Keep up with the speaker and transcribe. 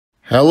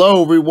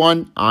Hello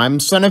everyone, I'm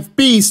Son of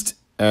Beast,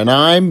 and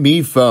I'm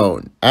me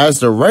phone. As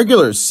the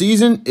regular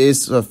season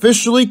is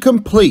officially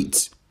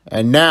complete,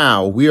 and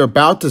now we are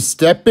about to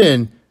step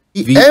in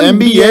the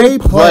NBA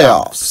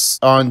playoffs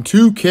on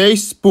 2K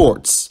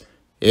Sports.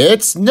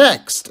 It's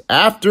next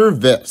after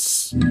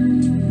this.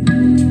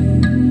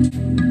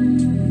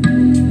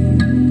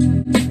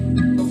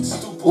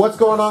 What's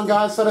going on,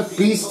 guys? Son of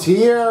Beast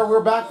here.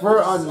 We're back for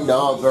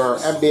another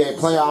NBA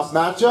playoff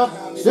matchup.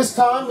 This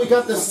time we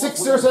got the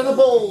Sixers and the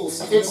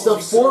Bulls. It's the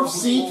 4th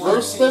seed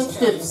versus the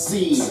 5th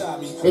seed.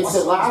 It's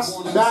the last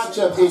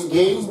matchup in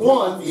Game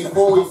 1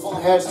 before we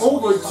head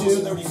over to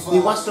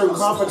the Western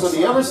Conference on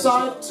the other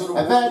side.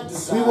 And then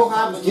we will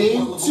have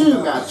Game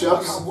 2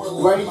 matchups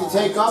ready to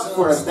take up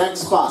for the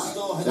next spot.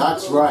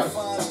 That's right.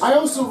 I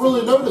also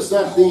really noticed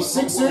that the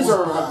Sixers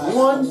have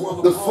won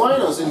the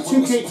finals in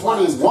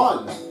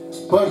 2K21.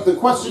 But the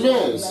question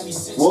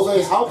is, will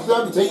they help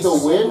them take the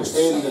win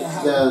in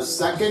the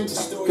second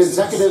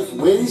consecutive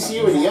wins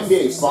here in the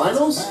NBA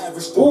Finals?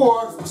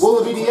 Or will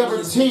it be the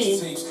other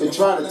team to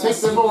try to take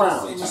them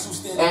around?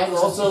 And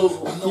also,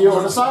 here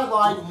on the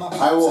sideline,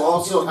 I will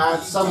also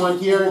add someone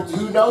here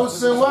who knows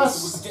the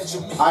West.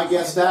 I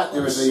guess that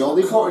is the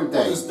only important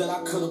thing.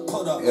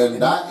 And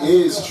that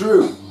is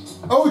true.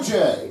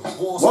 OJ,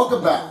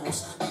 welcome back.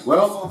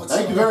 Well,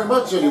 thank you very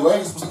much anyway.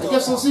 I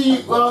guess we'll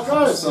see,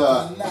 guys,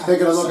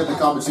 taking a look at the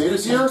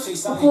commentators here.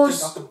 Of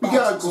course, we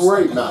got a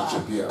great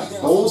matchup here.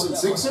 Bulls and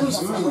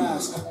Sixers?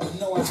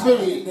 It's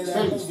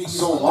been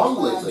so long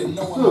lately.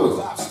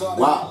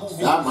 Wow,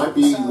 that might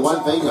be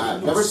one thing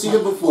I've never seen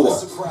it before.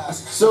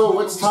 So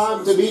it's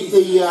time to meet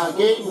the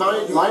Game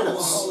 9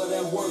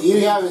 lineups. Here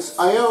you have is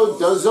Ayo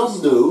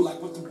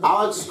Dozumnu,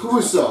 Alex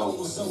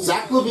Caruso,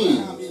 Zach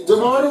LaVine,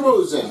 DeMar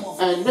DeRozan,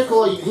 and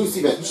Nikola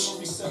Vucevic.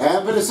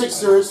 And for the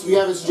Sixers, we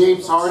have is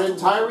James Harden,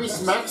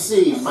 Tyrese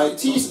Maxey,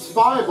 Matisse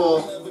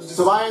Thybulle,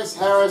 Tobias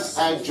Harris,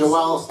 and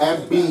Joel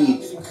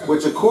Embiid,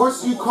 which of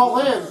course you call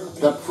him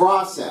the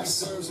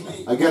process.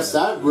 I guess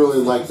I really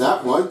like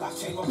that one.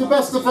 The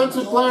best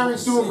defensive player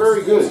is doing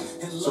very good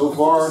so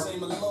far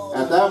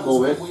at that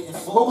moment.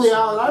 Hopefully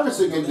Allen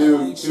Iverson can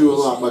do a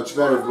lot much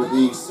better with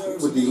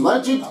the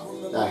legend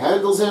that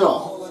handles it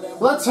all.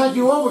 Let's head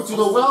you over to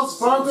the Wells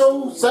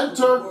Fargo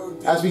Center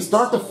as we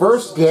start the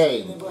first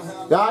game.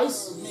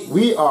 Guys,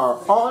 we are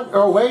on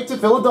our way to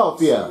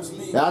Philadelphia.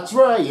 That's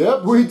right,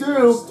 yep, we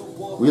do.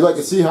 We like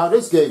to see how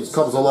this game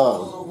comes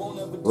along.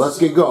 Let's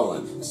get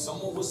going. It's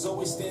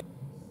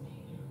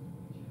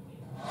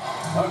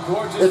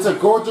a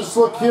gorgeous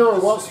look here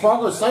at Wells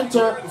Fargo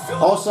Center,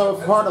 also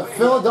part of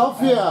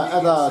Philadelphia,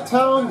 and a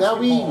town that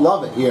we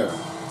love it here.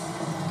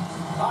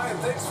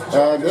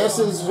 And this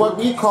is what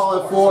we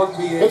call it for.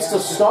 It's the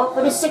start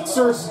for the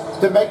Sixers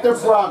to make their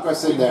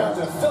progress in there.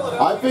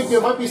 I think there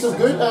might be some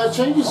good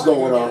changes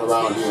going on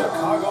around here.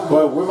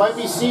 But we might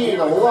be seeing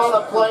a lot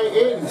of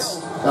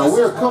play-ins that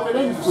we're coming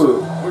in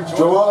through.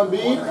 Joel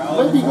Embiid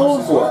might be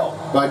going for it.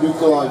 By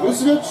Nikola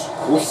Vucevic,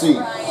 we'll see.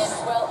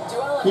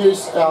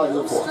 Here's Allie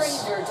reports.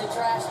 Stranger to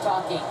trash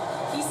talking.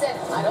 He said,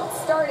 I don't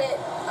start it,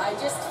 I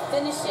just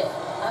finish it.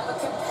 I'm a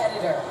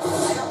competitor.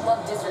 I don't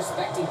love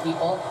disrespecting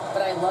people,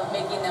 but I love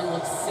making them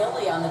look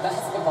silly on the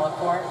basketball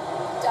court.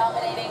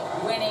 Dominating,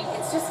 winning,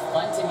 it's just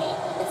fun to me.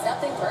 It's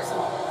nothing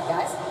personal,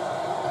 guys.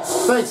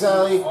 Thanks,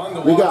 Allie.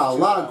 We got a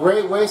lot of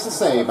great ways to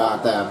say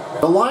about them.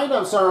 The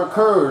lineups are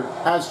occurred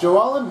as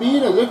Joel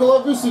Embiid and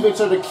Nikola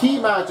Vucevic are the key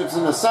matchups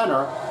in the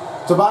center.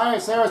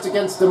 Tobias Harris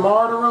against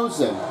DeMar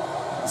DeRozan.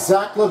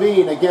 Zach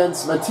LaVine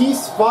against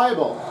Matisse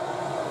Thybulle.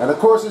 And of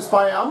course it's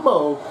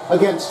Biyombo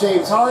against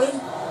James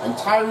Harden. And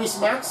Tyrese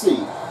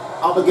Maxey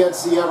up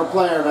against the other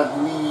player that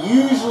we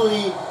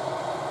usually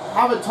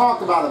haven't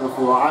talked about it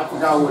before. I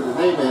forgot what the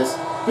name is.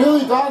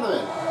 Billy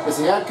Donovan is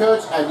the head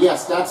coach, and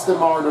yes, that's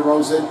DeMar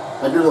DeRozan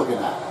that you're looking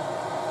at.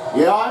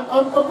 Yeah,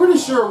 I'm pretty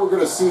sure we're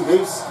going to see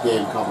this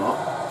game come up.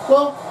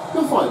 Well,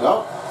 you'll find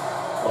out.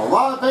 A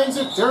lot of things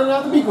are turning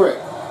out to be great.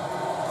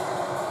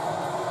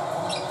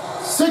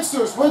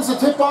 Sixers wins the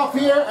tip-off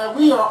here, and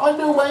we are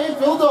underway in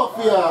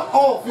Philadelphia.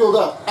 All filled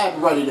up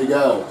and ready to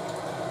go.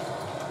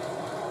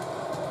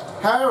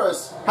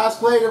 Harris has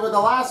played in the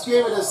last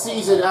game of the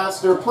season as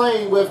they're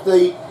playing with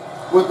the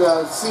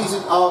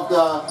season of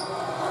the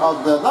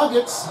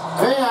Nuggets.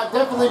 They have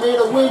definitely made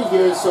a win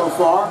here so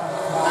far,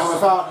 and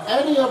without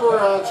any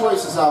other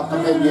choices of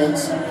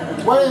opinions.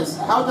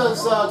 How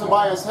does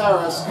Tobias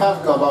Harris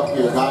have come up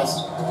here,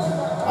 guys?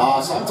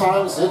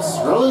 Sometimes it's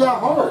really that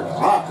hard.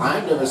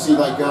 I never see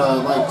like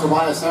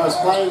Tobias Harris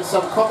playing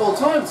some couple of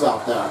times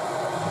out there.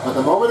 But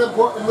the moment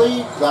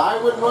importantly that I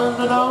would want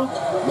to know,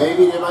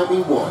 maybe there might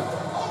be one.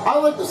 I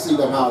like to see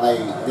them how they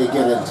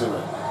get into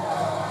it.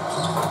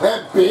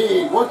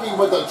 Embiid working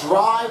with the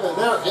drive, and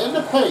they're in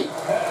the paint.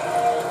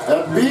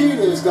 Embiid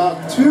has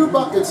got 2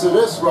 buckets in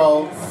this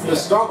row to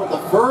start with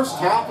the first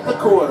half of the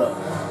quarter.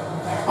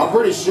 I'm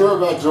pretty sure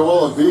that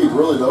Joel Embiid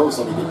really knows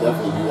that he can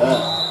definitely do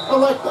that. I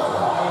like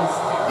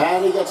that.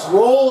 And he gets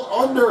rolled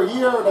under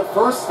here. The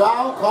first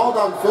foul called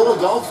on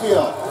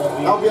Philadelphia.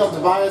 That'll be on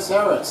Tobias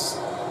Harris.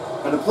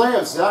 And the play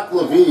of Zach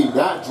LaVine,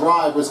 that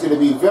drive was going to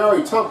be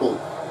very tumbled.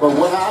 But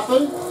what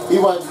happened? He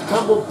went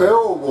tumble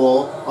barrel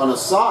roll on a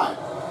side.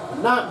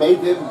 And that made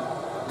him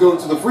go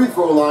to the free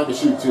throw line to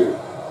shoot two.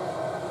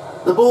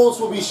 The Bulls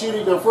will be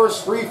shooting their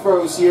first free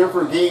throws here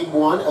for Game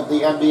 1 of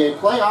the NBA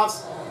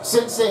playoffs,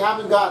 since they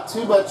haven't got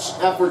too much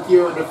effort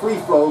here in the free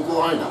throw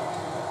lineup.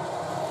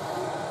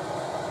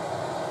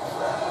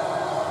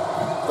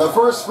 The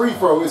first free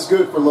throw is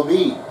good for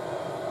LaVine.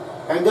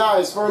 And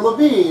guys, for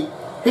LaVine,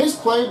 his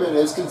playment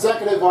is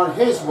consecutive on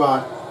his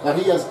run, and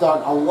he has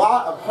done a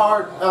lot of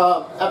hard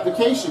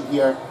application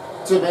here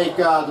to make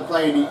the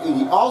play in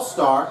the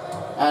All-Star,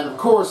 and of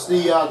course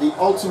the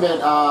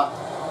ultimate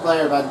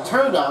player that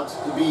turned out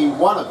to be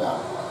one of them.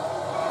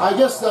 I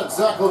guess that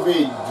Zach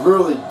LaVine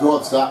really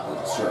loves that one,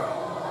 sure.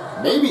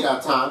 Maybe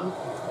that time,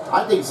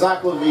 I think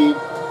Zach LaVine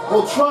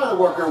will try to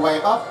work her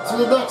way up to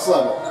the next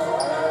level.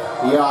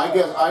 Yeah, I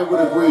guess I would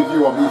agree with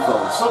you on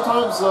Bufo.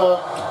 Sometimes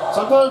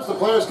the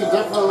players can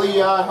definitely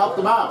help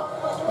them out,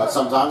 but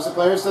sometimes the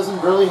players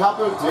doesn't really help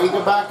them take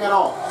it back at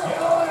all.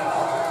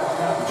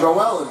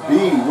 Joel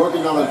Embiid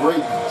working on a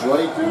great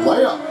Drake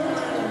layup.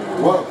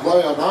 What a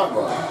play on that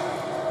run.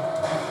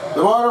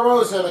 DeMar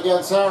DeRozan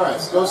against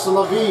Harris. Goes to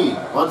LaVine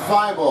on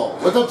 5-ball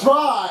with a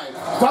drive.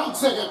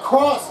 Dunks it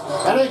across,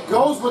 and it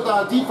goes with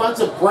a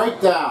defensive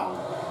breakdown.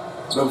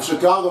 The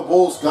Chicago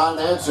Bulls got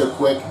an answer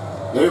quick.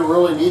 They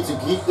really need to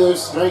keep their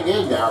string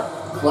in there.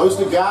 Close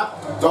the gap,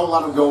 don't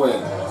let them go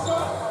in.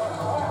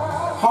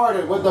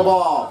 Harden with the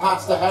ball,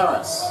 pass to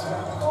Harris.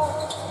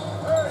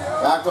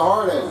 Back to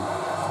Harden.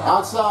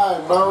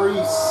 Outside,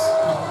 Maurice.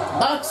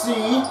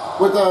 Maxey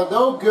with a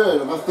no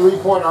good of a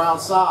three-pointer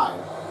outside.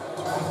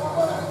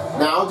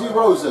 Now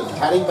DeRozan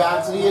heading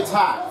back to the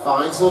attack,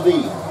 finds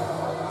LaVine.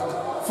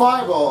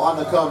 5-0 on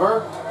the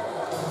cover.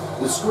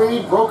 The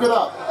screen broken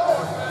up.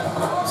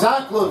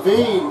 Zach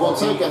LaVine will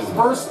take his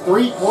first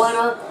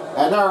three-pointer,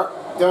 and they're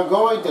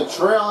going to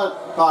trail it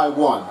by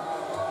 1.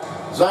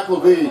 Zach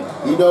LaVine,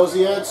 he knows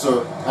the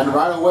answer, and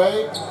right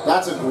away,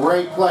 that's a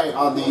great play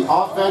on the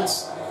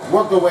offense.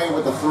 Worked away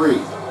with the 3,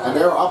 and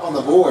they're up on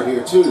the board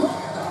here too.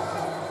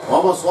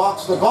 Almost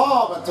lost the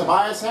ball, but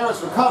Tobias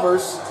Harris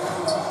recovers.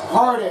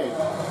 Harden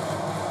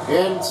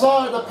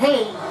inside the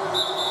paint,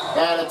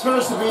 and it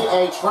turns to be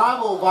a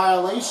travel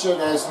violation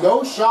as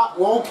no shot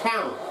won't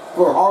count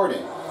for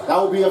Harden. That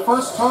will be a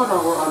first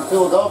turnover on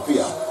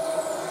Philadelphia.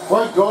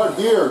 Point guard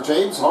here,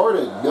 James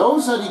Harden,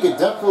 knows that he can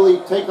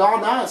definitely take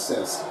on that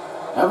assist.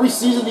 Every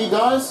season he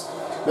does,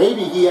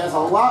 maybe he has a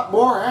lot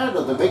more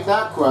handle to make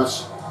that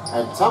crush,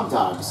 and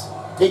sometimes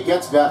it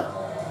gets better.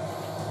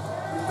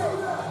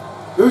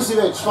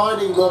 Vucevic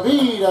finding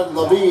LaVine, and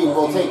LaVine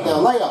will take the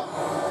layup.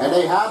 And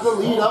they have the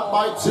lead up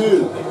by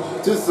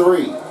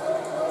 2-3.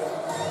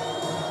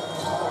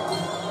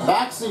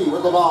 Maxey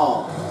with the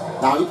ball.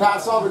 Now he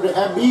passes over to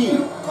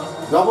Embiid.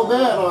 Double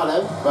man on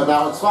him, but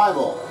now it's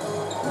 5-0.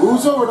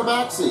 Moves over to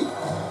Maxey.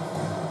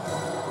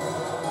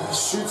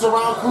 Shoots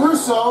around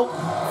Caruso.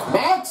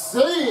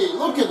 Maxey,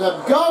 look at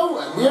them go,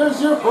 and here's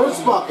your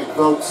first bucket,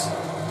 folks.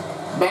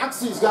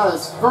 Maxey's got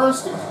his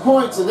first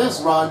points in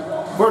this run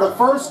for the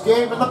first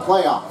game in the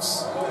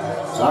playoffs.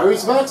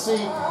 Tyrese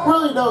Maxey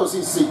really knows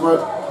he's secret.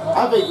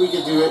 I think we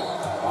can do it.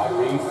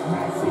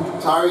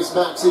 Tyrese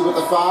Maxey with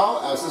the foul,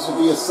 as this will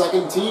be a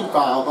second team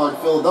foul on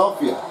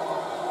Philadelphia.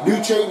 New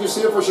changes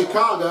here for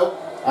Chicago,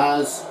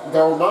 as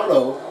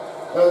Desmono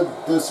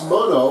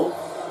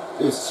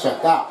is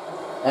checked out.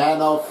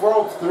 And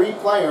 3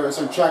 players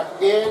are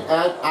checked in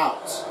and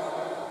out.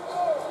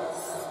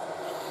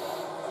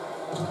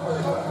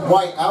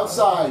 White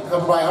outside,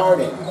 covered by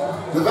Harden.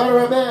 The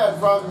veteran man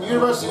from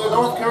University of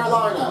North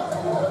Carolina,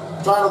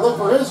 trying to look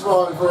for his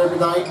run for every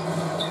night.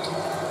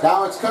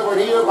 Now it's covered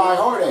here by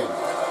Harden.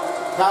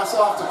 Pass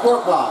off to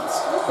Korkmaz.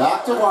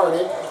 Back to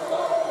Harden.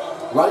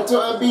 Right to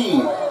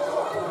Embiid.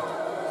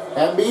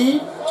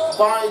 Embiid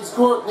finds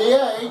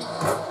Courtney.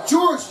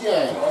 George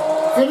Yang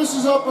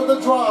finishes up with the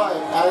drive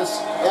as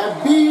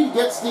Embiid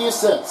gets the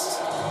assist.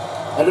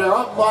 And they're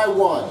up by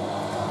 1.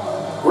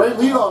 Great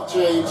leadoff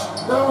change.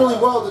 Not really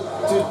well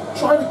to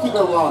try to keep it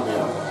on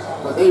there,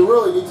 but they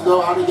really need to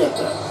know how to get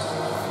there.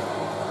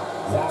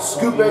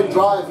 Scoop and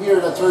drive here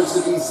that turns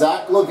to be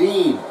Zach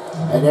LaVine,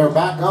 and they're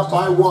back up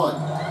by 1.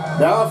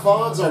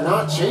 Marathons are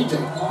not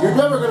changing. You're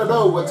never going to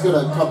know what's going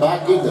to come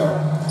back in there,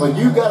 but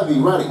you got to be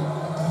ready.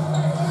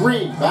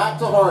 Green back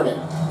to Harden.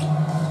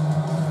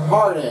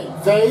 Harden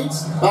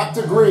fades back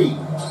to Green.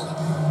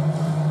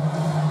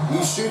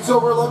 He shoots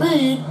over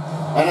LaVine,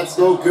 and it's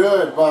no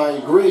good by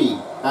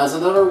Green. As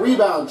another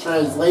rebound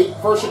translate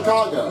for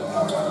Chicago.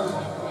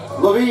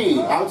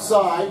 LaVine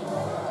outside,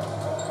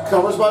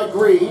 covers by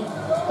Green,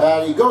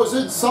 and he goes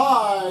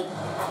inside.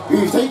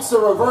 He takes the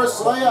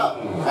reverse layup,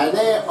 and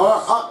they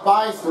are up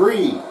by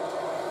 3.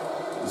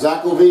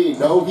 Zach LaVine,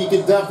 no, he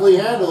can definitely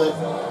handle it,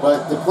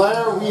 but the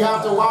player we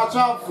have to watch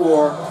out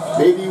for,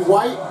 maybe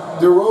White,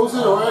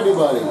 DeRozan, or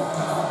anybody,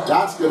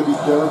 that's going to be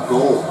their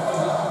goal.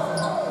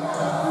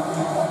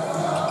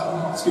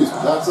 Excuse me,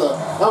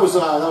 that was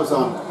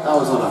on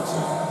accident.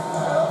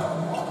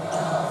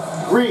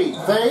 Green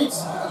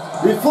fades,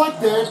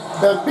 Deflected,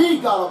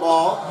 Embiid got a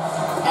ball,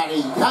 and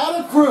he had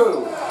it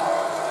through.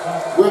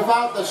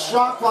 Without the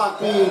shot clock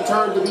being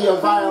turned to be a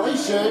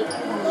violation,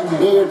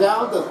 they are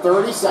down to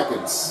 30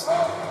 seconds.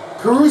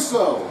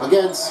 Caruso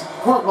against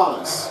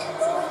Korkmaz.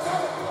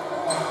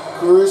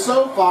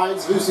 Caruso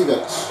finds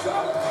Vucevic.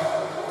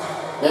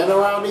 And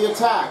around the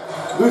attack,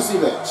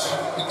 Vucevic.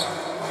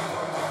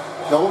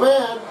 Double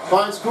man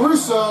finds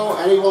Caruso,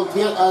 and he will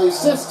get an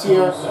assist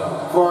here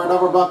for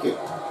another bucket.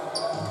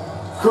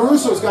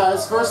 Caruso's got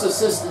his first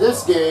assist in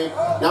this game.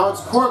 Now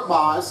it's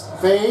Korkmaz.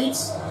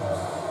 Fades.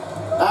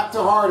 Back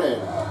to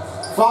Harden.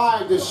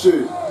 5 to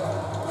shoot.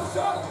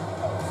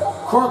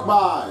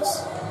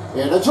 Korkmaz.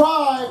 In a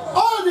drive.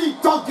 Oh, and he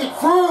dunked it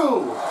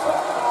through.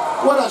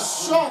 What a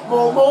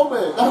shotball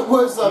moment. That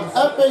was an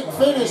epic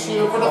finish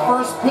here for the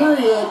first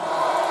period.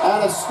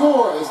 And the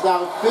score is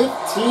now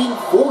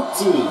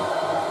 15-14.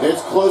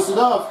 It's close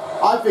enough.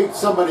 I think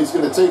somebody's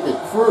going to take it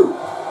through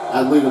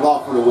and lead it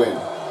off for the win.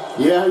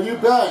 Yeah, you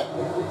bet.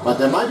 But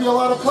there might be a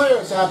lot of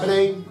players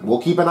happening.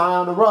 We'll keep an eye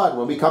on the run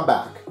when we come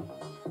back.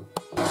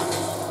 I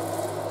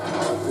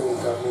think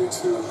I need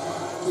to,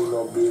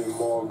 be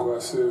more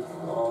aggressive.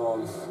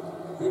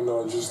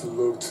 Just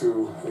look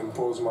to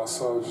impose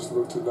myself, just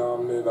look to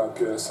dominate. I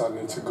guess I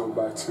need to go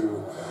back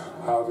to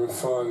having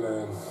fun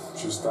and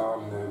just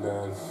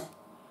dominate.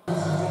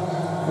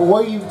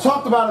 Well, you've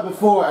talked about it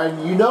before,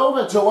 and you know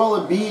that Joel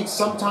Embiid,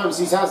 sometimes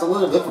he has a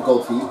little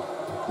difficulty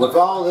with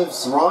all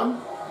this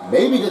run.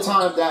 Maybe the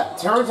time that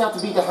turns out to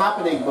be the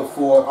happening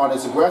before on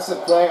his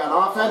aggressive play on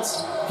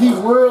offense, he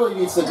really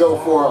needs to go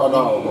for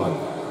another one.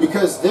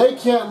 Because they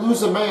can't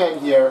lose a man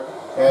here,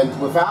 and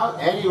without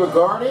any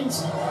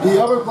regardings, the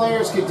other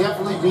players can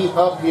definitely be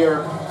up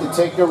here to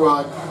take the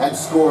run and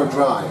score a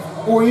drive.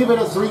 Or even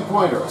a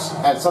three-pointers,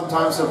 and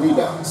sometimes the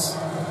rebounds.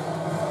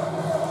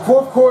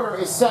 Fourth quarter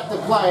is set to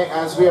play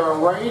as we are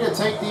ready to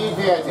take the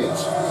advantage.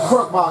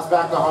 Korkmaz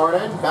back to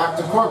Harden, back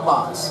to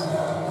Korkmaz.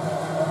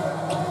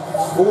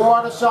 4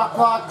 on the shot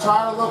clock,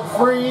 trying to look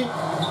free.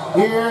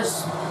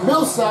 Here's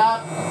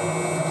Millsap,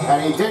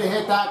 and he did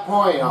hit that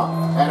point off,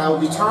 and it will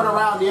be turned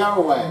around the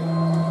other way.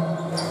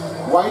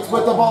 White's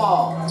with the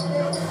ball,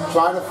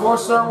 trying to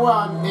force their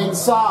run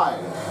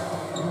inside.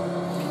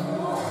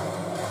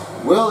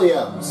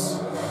 Williams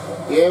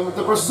in with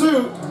the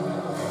pursuit,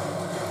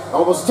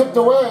 almost tipped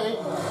away.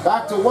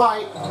 Back to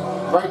White,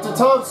 right to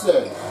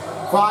Thompson.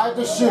 5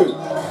 to shoot.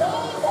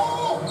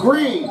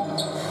 Green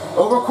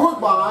over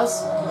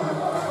Korkmaz.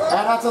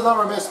 And that's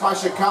another miss by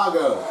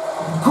Chicago.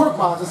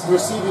 Korkmaz is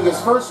receiving his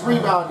first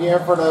rebound here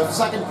for the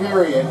second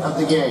period of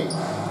the game.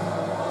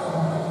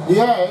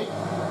 Ye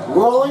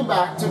rolling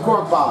back to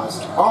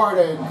Korkmaz.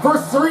 Harden for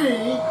 3.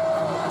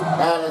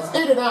 And it's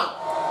in and out.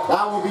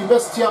 That will be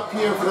missed up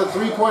here for the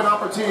three-point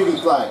opportunity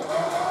play.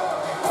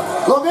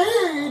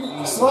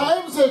 Levine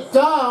slams it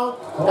down.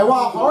 And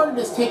while Harden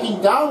is taking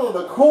down on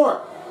the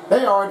court,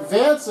 they are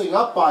advancing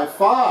up by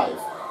 5.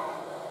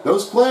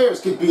 Those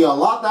players could be a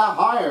lot that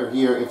higher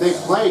here if they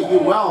play you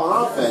well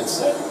on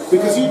offense,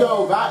 because you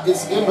know that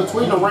is in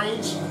between the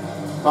range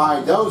by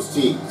those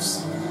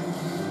teams.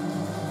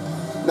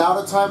 Now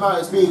the timeout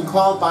is being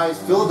called by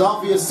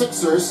Philadelphia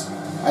Sixers,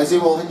 as they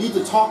will need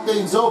to talk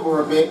things over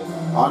a bit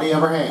on the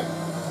other hand.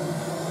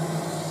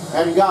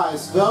 And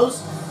guys,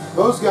 those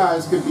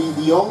guys could be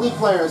the only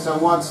players that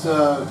wants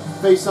to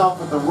face off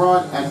with the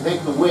run and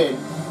make the win.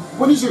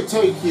 What is your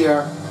take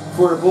here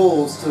for the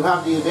Bulls to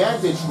have the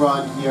advantage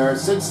run here,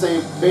 since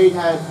they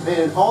had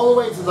been all the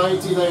way to the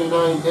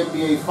 1999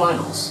 NBA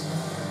Finals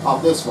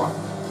of this one?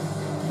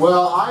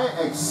 Well, I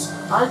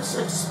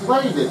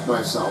explained it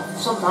myself.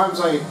 Sometimes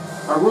I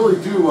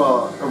really do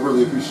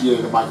really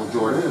appreciate Michael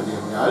Jordan and the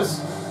other guys.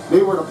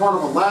 They were a part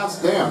of the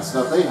last dance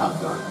that they have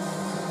done.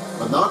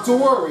 But not to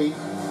worry,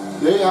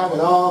 they have it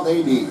all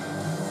they need.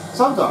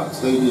 Sometimes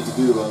they need to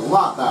do a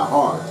lot that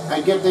hard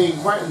and get things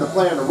right in the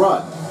play on the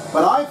run.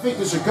 But I think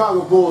the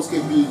Chicago Bulls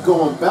can be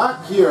going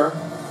back here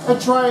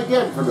and try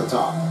again from the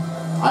top.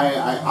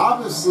 I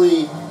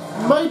obviously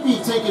might be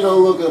taking a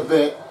look a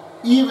bit,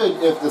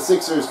 even if the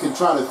Sixers can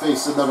try to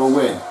face another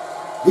win.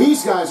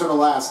 These guys are the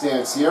last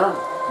dance here.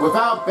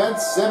 Without Ben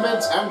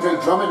Simmons, Andre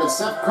Drummond, and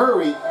Seth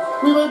Curry,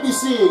 we might be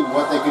seeing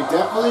what they could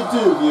definitely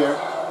do here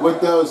with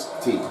those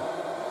teams.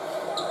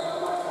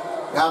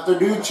 After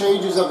new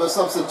changes of a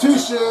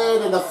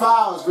substitution and the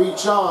fouls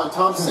reach on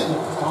Thompson.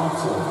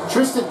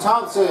 Tristan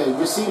Thompson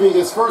receiving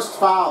his first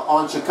foul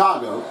on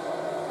Chicago.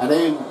 And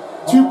then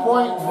 2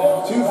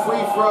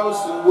 free throws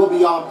will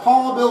be on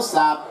Paul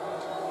Millsap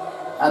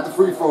at the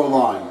free throw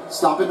line,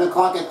 stopping the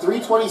clock at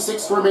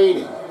 3:26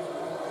 remaining.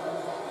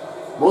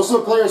 Most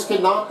of the players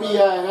cannot be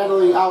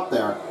handily out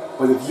there,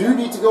 but if you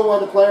need to go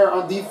on a player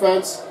on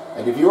defense,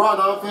 and if you're on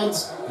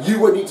offense, you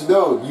would need to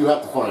know you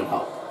have to find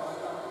help.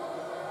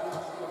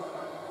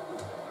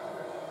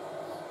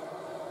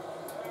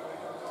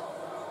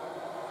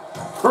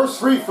 First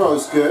free throw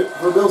is good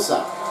for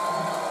Millsap.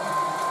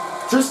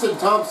 Tristan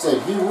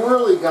Thompson, he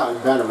really gotten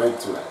better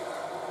into it.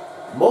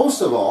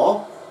 Most of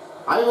all,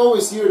 I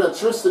always hear that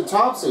Tristan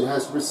Thompson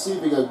has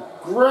receiving a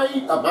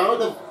great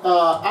amount of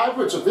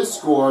average of his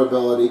score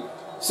ability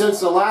since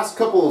the last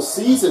couple of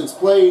seasons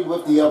played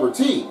with the other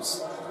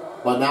teams.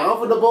 But now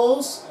for the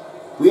Bulls,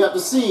 we have to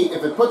see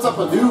if it puts up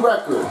a new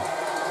record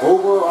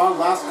over our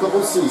last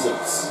couple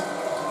seasons.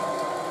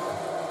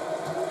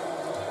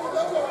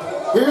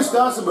 Here's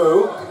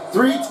Dosamu.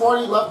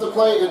 3:20 left to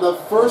play in the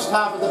first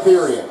half of the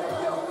period.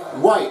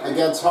 White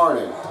against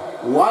Harden.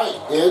 White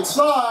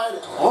inside.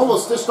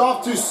 Almost dished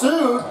off too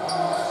soon.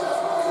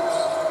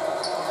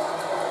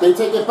 They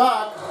take it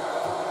back.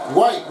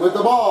 White with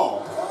the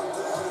ball.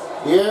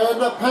 In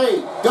the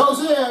paint. Goes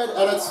in,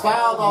 and it's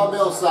fouled on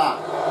Millsap.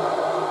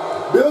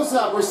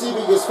 Millsap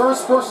receiving his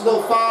first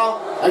personal foul,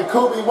 and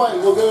Kobe White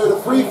will go to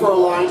the free throw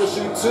line to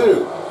shoot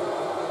 2.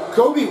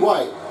 Kobe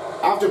White,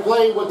 after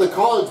playing with the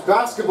college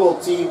basketball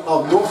team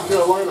of North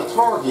Carolina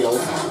Tar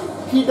Heels,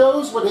 he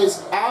knows when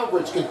his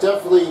average can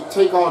definitely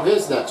take on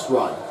his next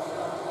run.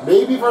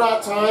 Maybe for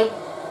that time,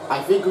 I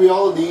think we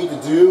all need to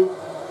do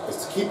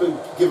is to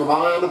give him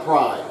eye on the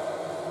pride.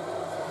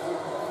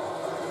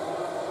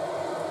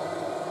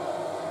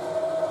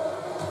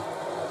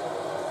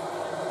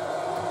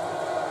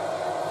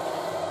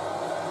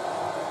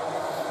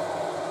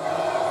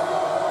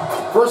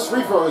 First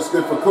free throw is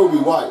good for Kobe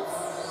White.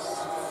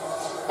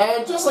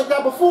 And just like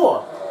that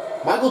before,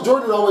 Michael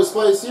Jordan always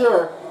plays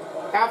here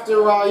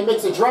after he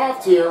makes a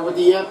draft here with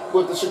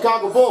the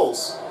Chicago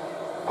Bulls.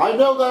 I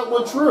know that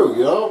one true,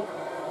 you know.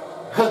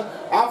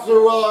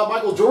 After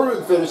Michael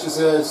Jordan finishes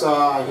his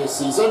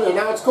season, and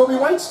now it's Kobe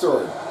White's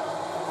turn.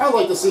 I'd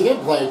like to see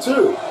him play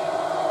too.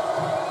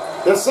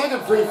 The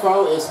second free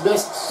throw is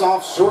missed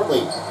off shortly,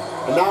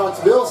 and now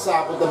it's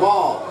Millsap with the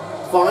ball.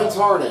 Finds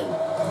Harden.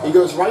 He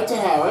goes right to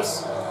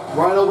Harris,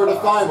 right over to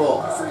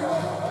Thibault.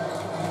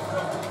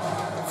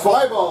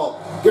 Thibault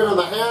giving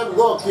the hand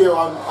look here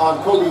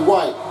on Kobe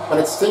White, but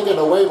it's taken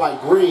away by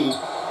Green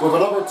with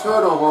another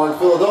turnover in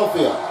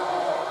Philadelphia.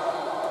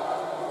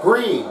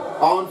 Green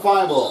on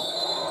Thibault.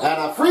 And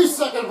a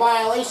 3-second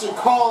violation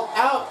called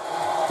out.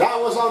 That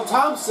was on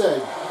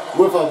Thompson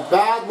with a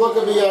bad look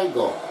at the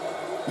angle.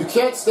 You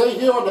can't stay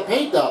here on the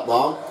paint that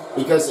long,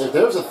 because if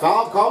there's a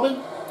foul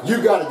coming,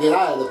 you got to get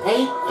out of the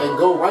paint and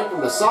go right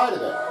from the side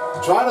of it.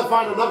 Try to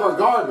find another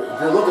guard if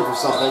you're looking for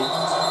something.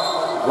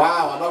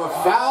 Wow, another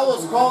foul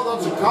is called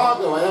on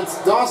Chicago, and it's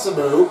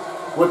Dosamu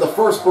with the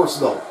first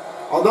personal.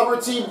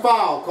 Another team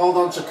foul called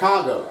on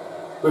Chicago.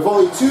 With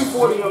only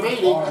 2:40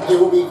 remaining, it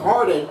will be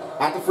Harden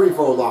at the free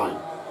throw line.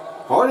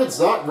 Harden's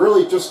not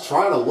really just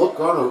trying to look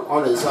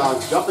on his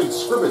jumping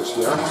scrimmage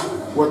here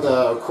with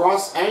a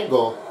cross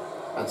angle,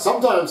 and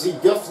sometimes he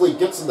definitely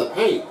gets in the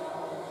paint.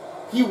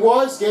 He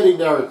was getting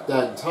there at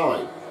that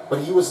time, but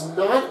he was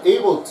not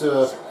able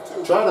to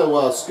try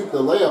to scoop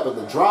the layup in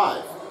the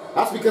drive.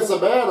 That's because the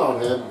man on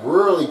him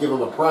really gave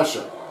him a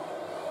pressure.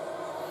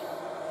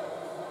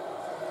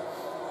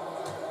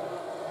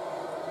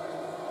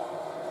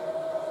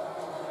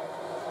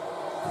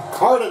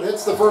 Harden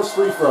hits the first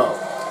free throw.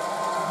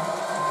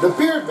 The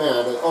beard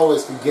man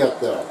always can get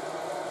there.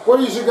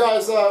 What is you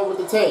guys with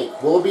the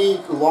take? Will it be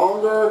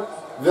longer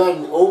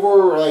than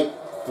over like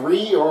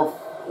 3 or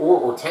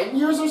 10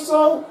 years or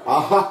so?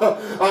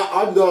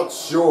 I'm not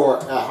sure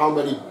how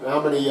many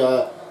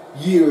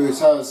years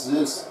has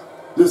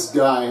this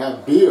guy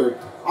have beard.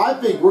 I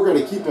think we're going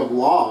to keep him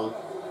long,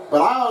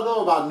 but I don't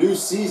know about new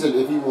season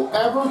if he will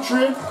ever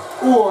trim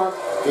or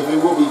if he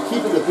will be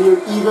keeping the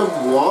beard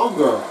even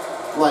longer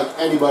like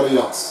anybody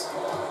else,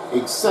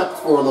 except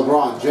for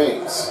LeBron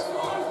James.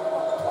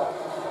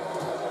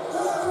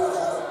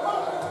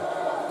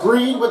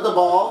 Green with the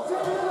ball.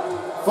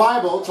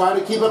 Thibault trying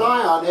to keep an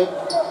eye on him.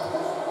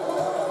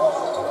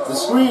 The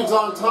screen's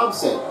on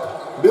Thompson.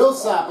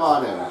 Millsap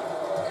on him.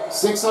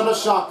 6 on the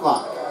shot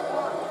clock.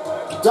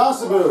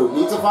 Dosamu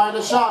needs to find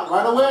a shot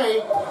right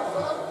away.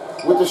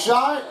 With the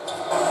shot.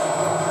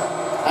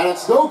 And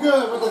it's no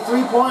good with the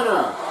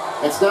three-pointer.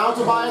 It's now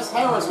Tobias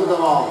Harris with the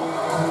ball.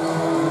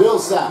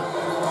 Millsap.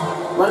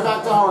 Right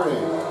back to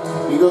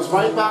Harden. He goes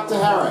right back to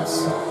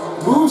Harris.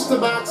 Moves to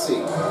Maxey.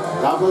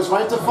 Now goes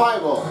right to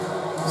Thibault.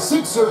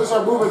 Sixers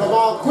are moving the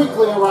ball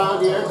quickly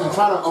around here to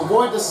try to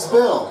avoid the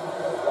spill.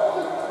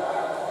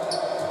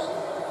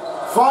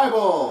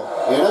 Thibault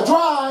in a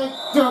drive.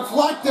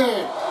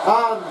 Deflected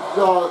on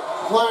the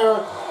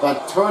player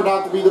that turned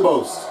out to be the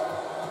most.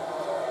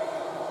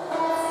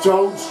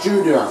 Jones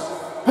Jr.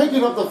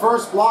 picking up the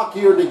first block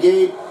here in the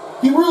game.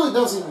 He really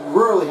doesn't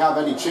have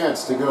any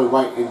chance to go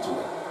right into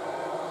it.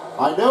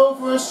 I know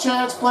for his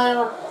chance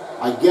player,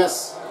 I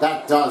guess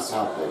that does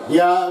happen.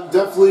 Yeah,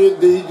 definitely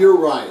indeed, you're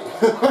right.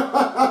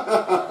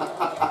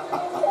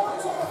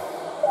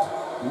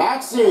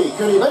 Maxey,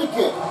 could he make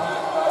it?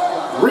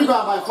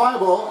 Rebound by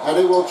Thibault, and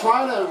they will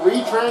try to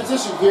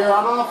retransition here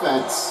on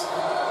offense.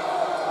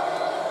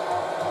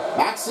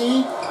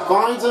 Maxey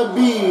finds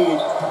Embiid.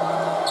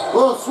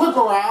 Little swip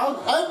around.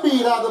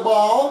 Embiid on the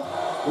ball.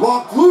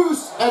 Locked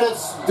loose, and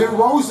it's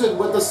DeRozan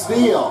with the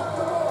steal.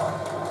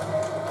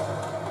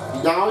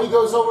 Now he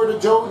goes over to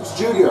Jones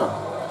Jr.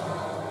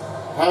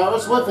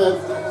 Harris with him.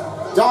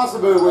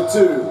 Dosamu with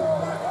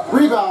 2.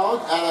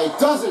 Rebound, and it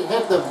doesn't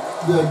hit the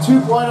the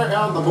two-pointer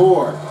on the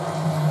board.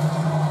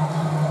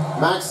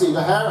 Maxey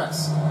to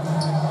Harris.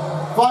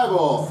 Fly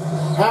ball.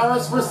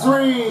 Harris for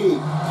three.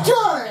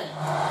 Got it!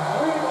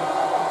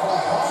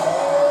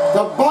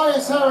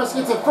 Tobias Harris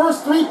gets a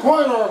first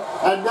three-pointer,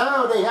 and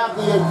now they have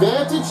the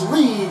advantage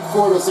lead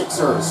for the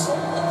Sixers.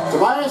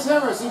 Tobias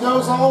Harris, he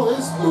knows all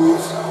his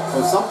moves,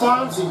 but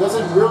sometimes he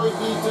doesn't really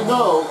need to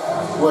know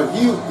what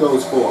he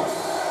goes for.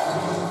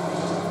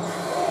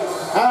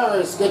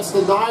 Harris gets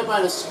denied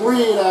by the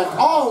screen, and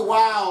oh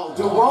wow,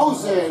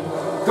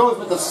 DeRozan goes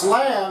with the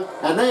slam,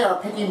 and they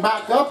are picking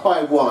back up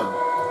by one.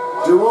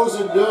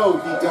 DeRozan, no,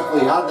 he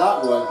definitely had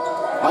that one.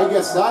 I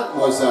guess that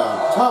was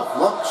a tough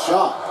luck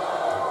shot.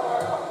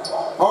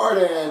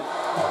 Harden,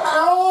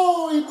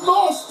 oh, he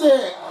lost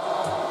it!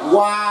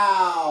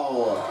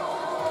 Wow!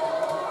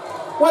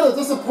 What a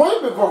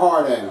disappointment for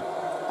Harden.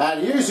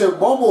 And here's your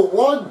mobile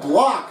one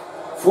block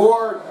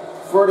for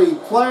the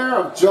player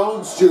of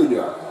Jones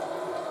Jr.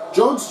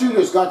 Jones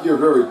Jr.'s got here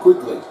very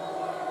quickly.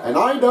 And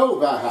I know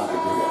that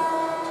happened to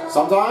him.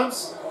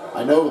 Sometimes,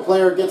 I know the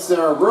player gets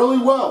there really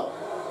well.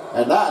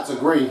 And that's a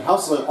great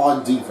hustler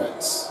on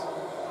defense.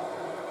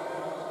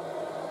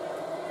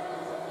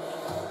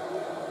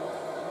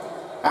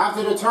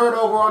 After the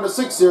turnover on the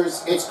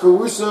Sixers, it's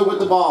Caruso with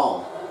the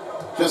ball.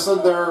 Just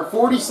under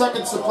 40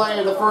 seconds to play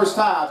in the first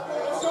half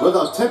with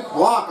a tip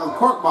block on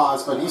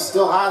Korkmaz, but he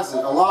still has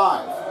it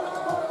alive.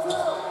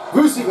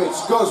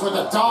 Vucevic goes with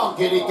a dunk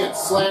and he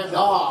gets slammed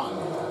on.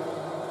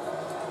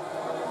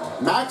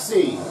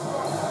 Maxey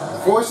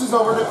forces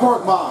over to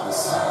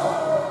Korkmaz.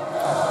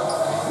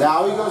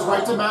 Now he goes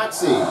right to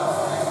Maxey.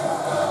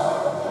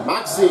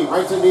 Maxey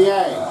right to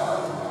Niang.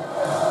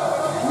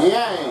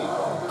 Niang.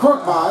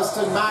 Korkmaz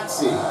to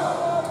Maxey.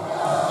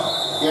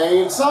 Getting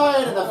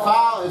inside, and the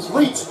foul is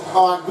reached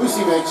on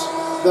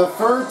Vucevic, the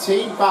third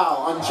team foul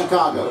on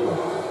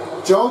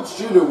Chicago. Jones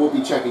Jr. will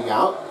be checking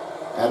out,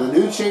 and a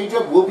new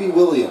changeup will be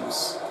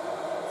Williams.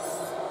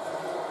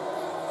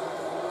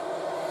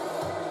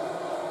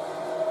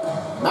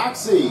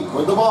 Maxey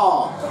with the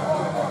ball.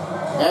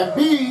 And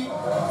B,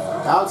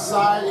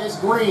 outside is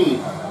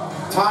Green.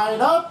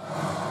 Tied up.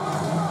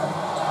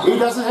 He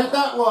doesn't hit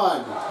that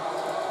one.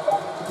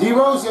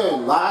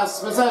 DeRozan,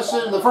 last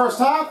possession in the first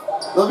half.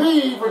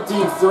 Levine for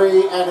deep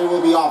three, and it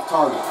will be off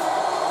target.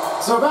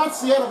 So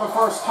that's the end of the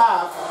first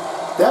half.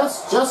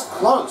 That's just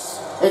close.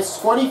 It's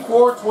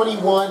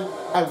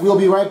 24-21, and we'll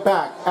be right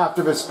back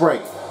after this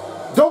break.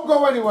 Don't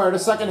go anywhere. The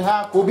second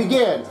half will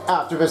begin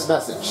after this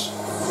message.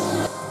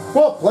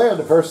 Well, play on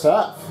the first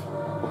half.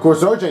 Of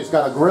course, OJ's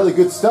got a really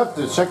good stuff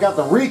to check out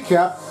the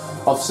recap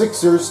of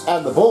Sixers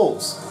and the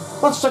Bulls.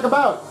 Let's check them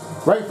out.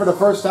 Right for the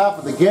first half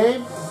of the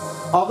game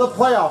of the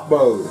playoff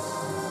mode.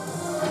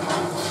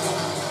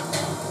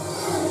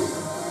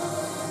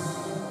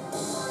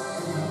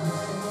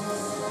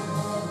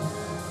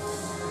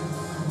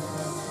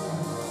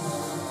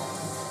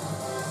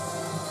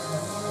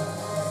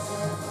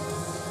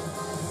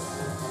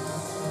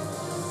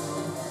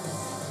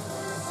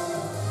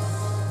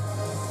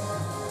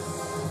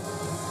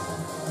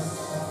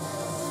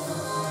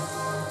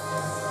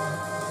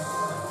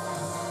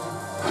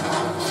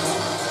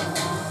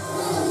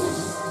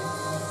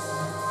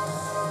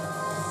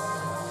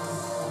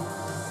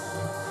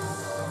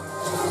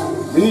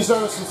 These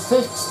are the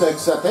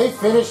statistics that they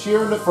finished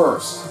here in the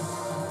first.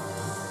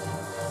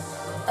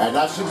 And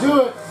that should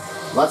do it.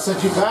 Let's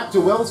send you back to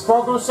Wells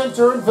Fargo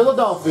Center in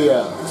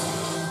Philadelphia.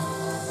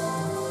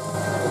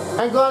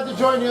 I'm glad to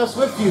join us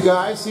with you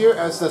guys here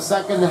as the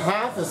second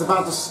half is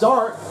about to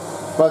start.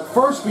 But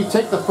first we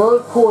take the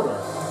third quarter.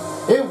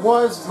 It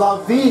was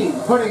Levine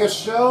putting a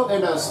show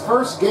in his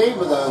first game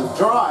of the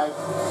drive.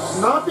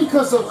 Not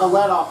because of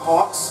Atlanta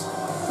Hawks,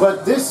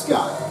 but this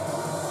guy.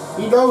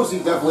 He knows he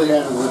definitely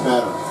handled it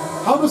better.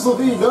 How does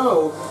Levine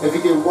know if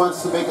he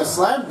wants to make a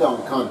slam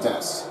dunk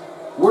contest?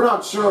 We're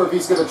not sure if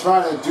he's going to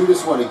try to do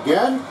this one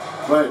again,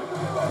 but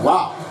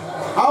wow.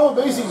 How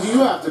amazing do you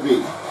have to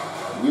be?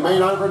 You may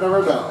never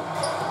know.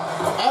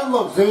 And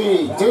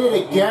Levine did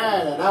it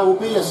again, and that will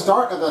be the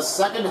start of the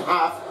second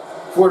half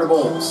for the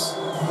Bulls.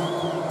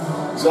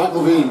 Zach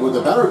LaVine with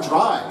a better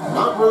drive.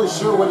 Not really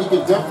sure what he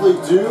can definitely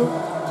do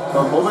for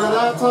a moment at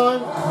that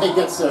time. It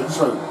gets there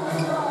true.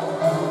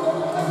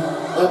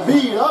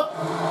 Embiid up.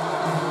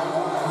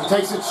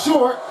 Takes it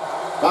short.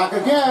 Back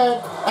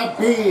again.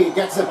 Embiid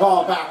gets the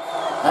ball back.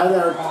 And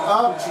they're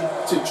up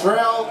to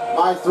trail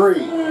by 3.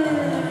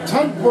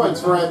 10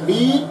 points for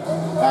Embiid.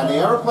 And the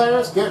other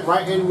players get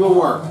right into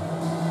work.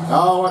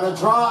 Oh, and a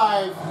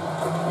drive.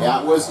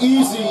 Yeah, it was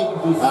easy.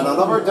 And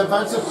another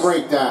defensive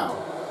breakdown.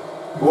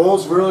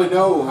 Bulls really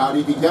know how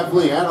they can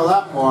definitely handle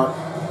that part.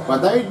 But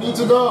they need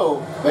to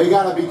know they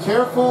got to be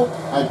careful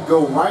and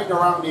go right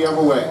around the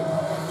other way.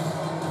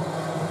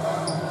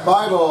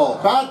 Bible,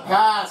 bad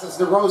pass as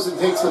DeRozan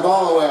takes the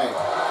ball away.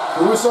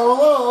 Caruso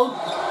alone,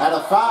 and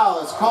a foul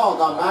is called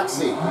on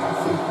Maxey.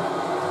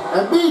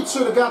 Embiid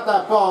should have got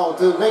that ball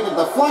to make a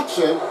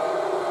deflection,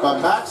 but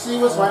Maxey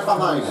was right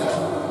behind him.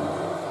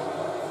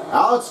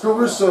 Alex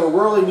Caruso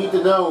really need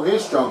to know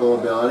his struggle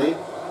ability.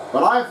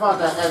 But I thought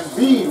that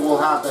Embiid will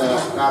have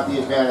the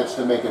advantage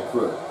to make it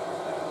through.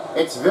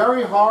 It's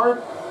very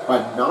hard,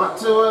 but not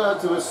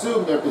to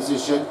assume their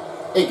position.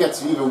 It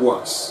gets even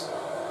worse.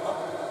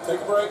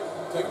 Take a break.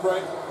 Take a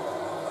break.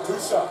 2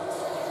 shots.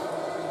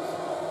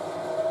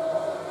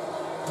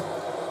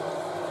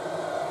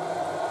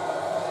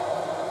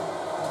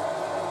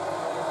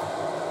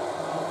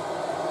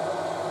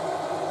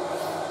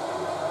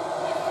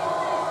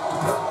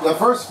 The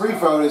first free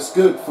throw is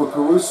good for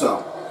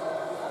Caruso.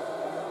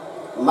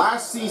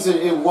 Last season,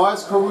 it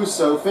was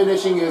Caruso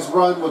finishing his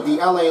run with the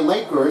LA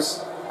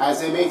Lakers as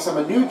they made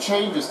some new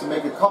changes to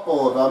make a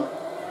couple of them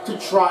to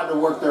try to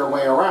work their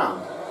way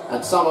around.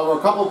 And a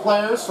couple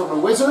players from the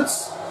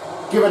Wizards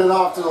giving it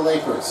off to the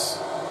Lakers.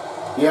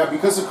 Yeah,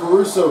 because of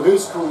Caruso,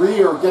 his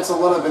career gets a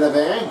little bit of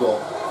an angle.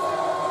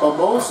 But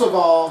most of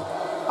all,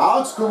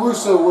 Alex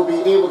Caruso will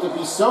be able to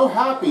be so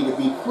happy to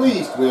be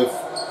pleased with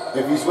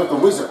if he's with the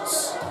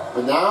Wizards.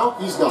 But now,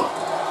 he's not.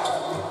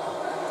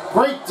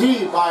 Great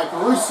D by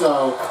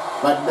Caruso,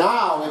 but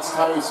now it's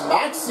Tyrese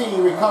Maxey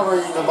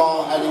recovering the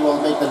ball and he will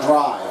make the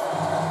drive.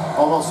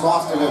 Almost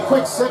lost it in a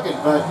quick second,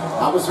 but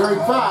that was very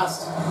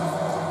fast.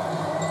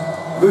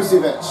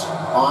 Vucevic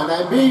on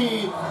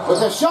Embiid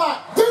with a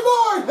shot,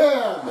 denied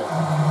him!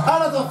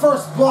 Out of the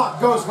first block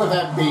goes with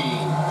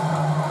Embiid.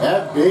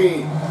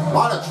 Embiid, a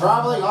lot of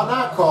traveling on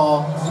that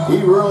call.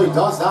 He really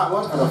does that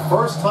one for the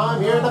first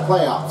time here in the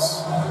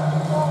playoffs.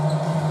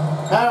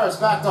 Harris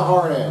back to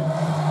Harden.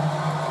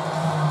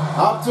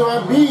 Up to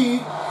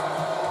Embiid.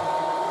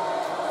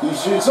 He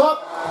shoots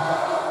up.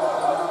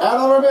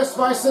 And over missed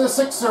by the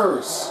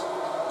Sixers.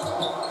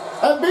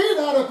 Embiid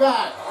had it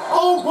back.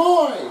 Oh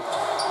boy.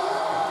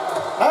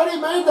 And he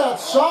made that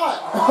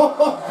shot.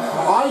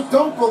 I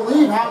don't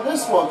believe how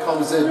this one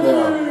comes in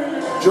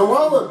there.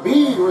 Joel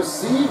Embiid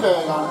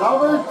receiving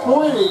another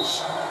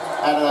pointage.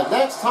 And the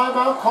next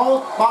timeout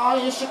called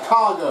by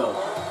Chicago.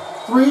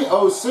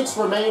 3:06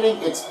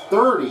 remaining. It's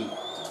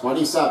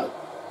 30-27.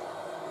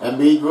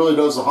 Embiid really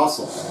knows the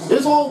hustle.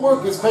 His whole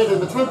work is paid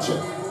in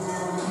attention.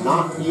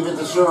 Not even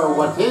sure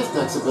what his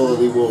next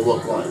ability will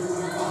look like.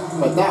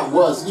 But that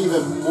was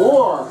even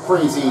more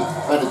crazy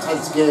and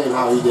intense game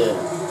how he did.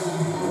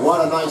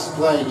 What a nice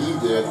play he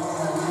did.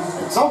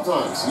 And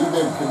sometimes you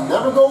can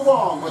never go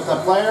wrong with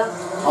a player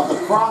of the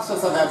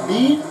process of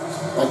Embiid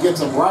that gets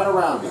him right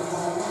around it.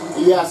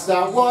 Yes,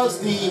 that was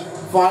the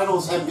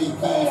Finals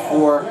MVP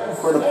for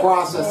the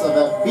process of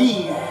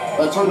Embiid.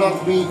 That turned out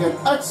to be an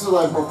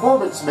excellent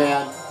performance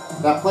man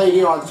that played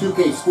here on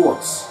 2K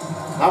Sports.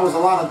 That was a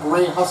lot of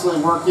great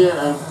hustling work here,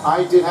 and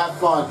I did have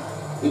fun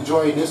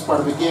enjoying this part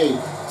of the game.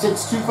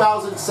 Since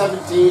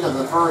 2017 of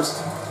the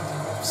first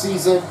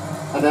season,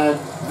 and then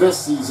this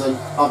season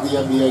of the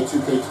NBA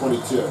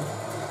 2K22.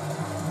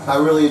 I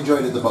really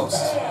enjoyed it the most.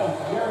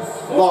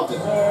 Loved it,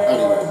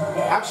 anyway.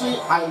 Actually,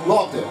 I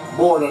loved it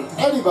more than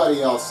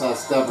anybody else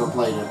has ever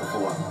played it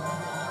before.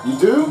 You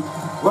do?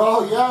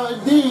 Well, yeah,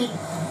 indeed.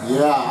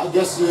 Yeah, I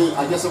guess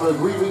I'm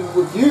agreeing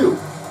with you.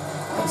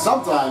 And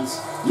sometimes,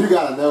 you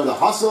gotta know the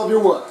hustle of your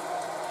work.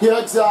 Yeah,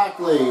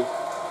 exactly.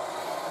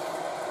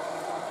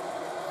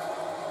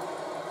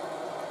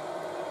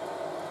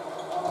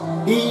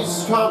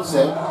 He's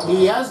Thompson.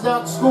 He has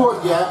not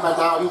scored yet, but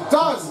now he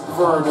does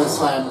earn a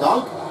slam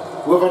dunk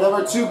with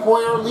another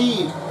 2-pointer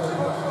lead.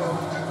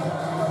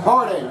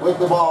 Harden with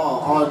the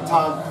ball on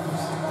time.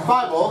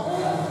 Thibault.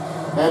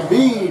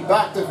 Embiid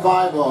back to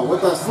Thibault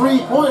with a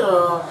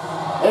 3-pointer.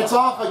 It's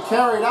off and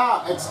carried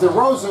out. It's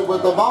DeRozan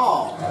with the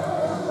ball.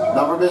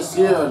 Never missed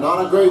here. Not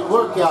a great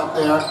look out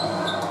there.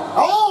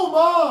 Oh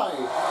my!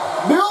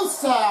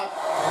 Millsap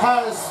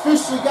has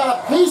officially got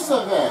a piece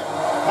of it.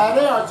 And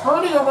they are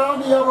turning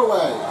around the other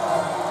way.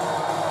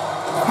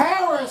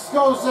 Harris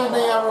goes in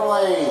the other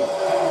lane.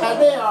 And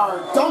they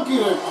are dunking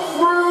it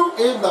through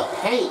in the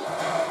paint.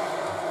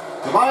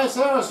 Tobias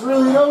Harris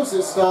really knows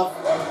his stuff.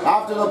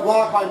 After the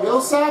block by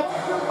Millsap,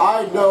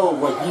 I know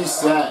what he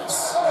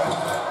says.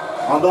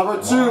 On number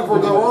 2 for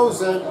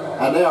DeRozan,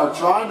 and they are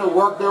trying to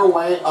work their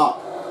way up.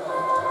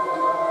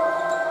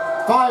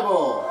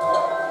 Thibault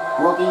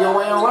working their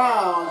way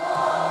around,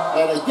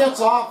 and it gets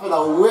off in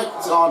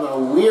on a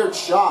weird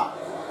shot.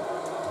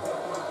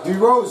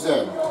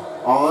 DeRozan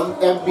on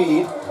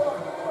Embiid.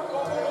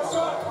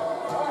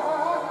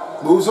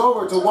 Moves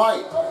over to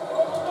White.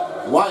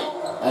 White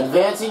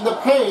advancing the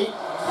paint,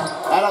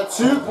 and a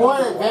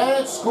 2-point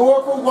advantage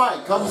score for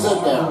White comes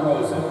in there.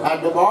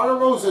 And DeMar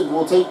DeRozan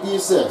will take the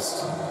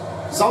assist.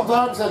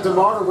 Sometimes that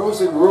DeMar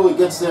DeRozan really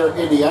gets there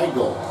in the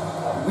angle.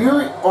 We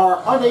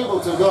are unable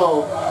to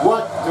know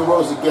what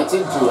DeRozan gets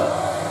into it.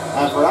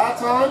 And for that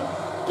time,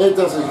 it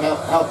doesn't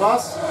help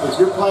us if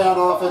you're playing on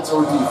offense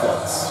or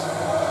defense.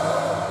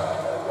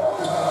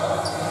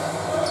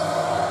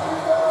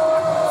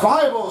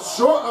 Thibault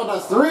short on the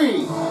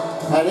 3,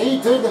 and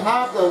he didn't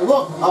have the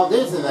look of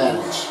his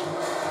advantage.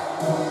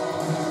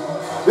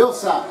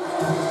 Millsap.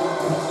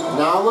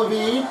 Now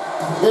Levine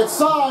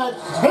inside.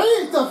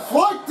 He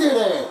deflected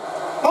it.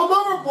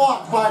 Another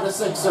block by the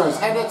Sixers,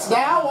 and it's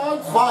now on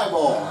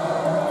Thibault.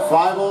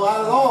 Thibault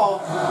had it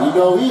all. You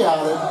know he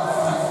had it.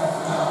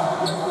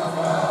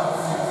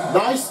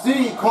 Nice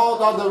D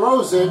called on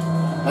DeRozan,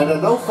 and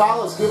a no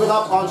foul is given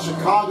up on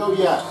Chicago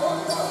yet.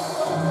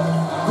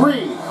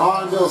 Green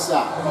on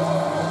Millsap.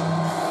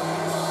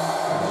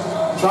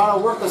 Trying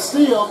to work the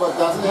steal, but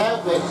doesn't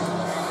have it.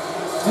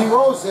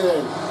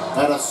 DeRozan,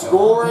 and a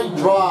scoring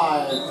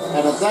drive.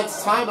 And the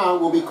next timeout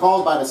will be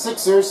called by the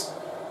Sixers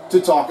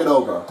to talk it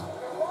over.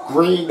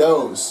 Green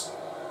knows.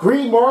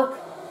 Green mark,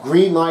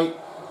 green light,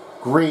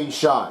 green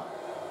shot.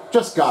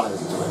 Just got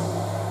into it.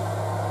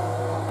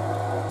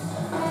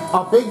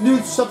 A big new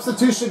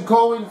substitution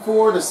going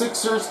for the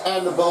Sixers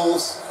and the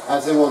Bulls,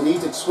 as they will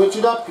need to switch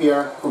it up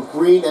here for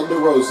Green and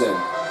DeRozan.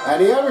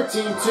 And the other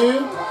team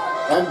too,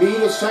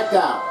 Embiid is checked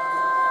out.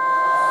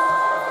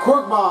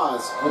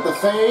 Korkmaz with the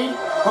fade,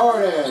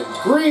 Harden,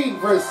 Green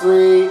for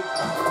three,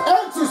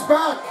 answers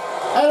back,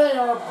 and they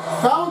are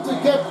bound to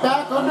get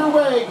back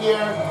underway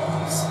here.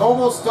 It's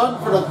almost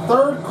done for the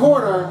third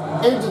quarter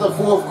into the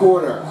fourth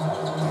quarter.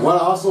 What a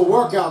hustle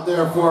work out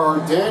there for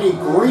Danny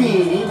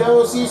Green. He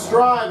knows his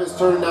drive is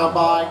turning out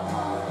by.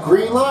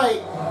 Green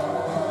light.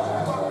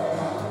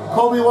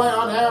 Kobe White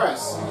on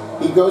Harris.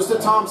 He goes to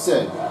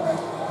Thompson.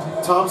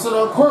 Thompson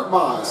on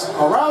Korkmaz.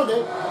 Around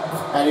it.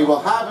 And he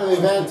will have an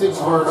advantage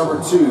for number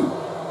 2.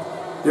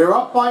 They're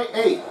up by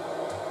 8.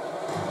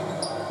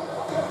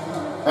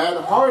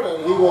 And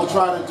Harden, he will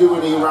try to do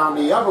it around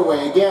the other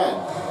way again.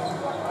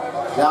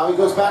 Now he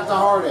goes back to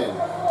Harden.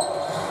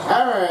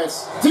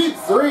 Harris, deep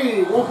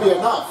 3 won't be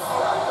enough.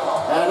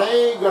 And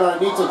they're going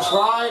to need to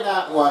try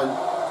that one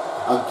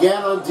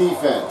again on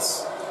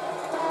defense.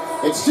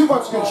 It's too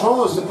much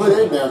controllers to put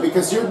in there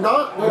because you're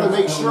not going to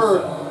make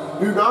sure,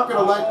 you're not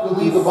going to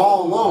leave the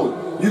ball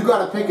alone. You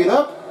got to pick it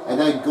up and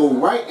then go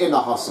right in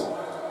the hustle.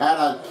 And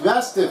a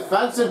best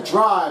defensive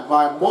drive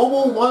by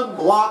mobile 1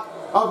 block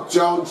of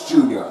Jones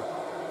Jr.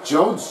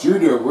 Jones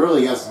Jr.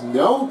 really has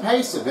no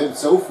pace of him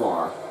so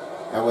far.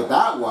 And with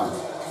that one,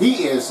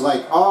 he is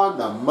like on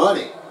the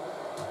money.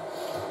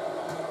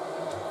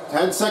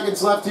 10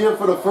 seconds left here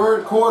for the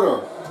third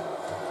quarter.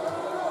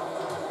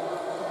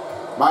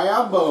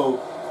 Mayambo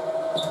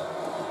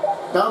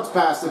bounce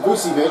pass to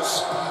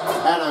Vucevic.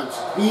 And an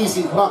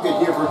easy bucket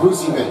here for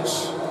Vucevic.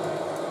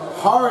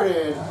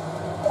 Harden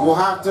will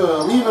have to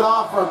leave it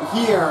off from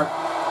here.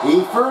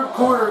 The third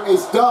quarter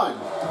is done.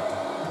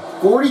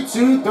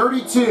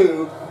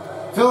 42-32.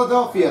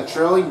 Philadelphia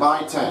trailing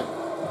by 10.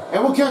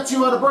 And we'll catch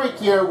you on a break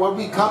here when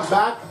we come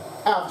back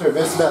after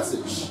this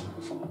message.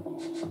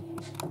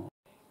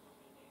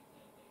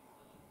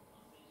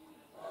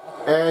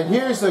 And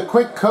here's a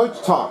quick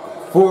coach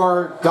talk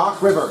for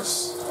Doc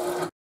Rivers.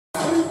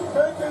 Keep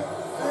making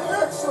the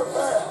extra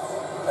pass.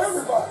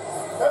 Everybody.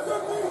 That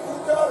doesn't mean you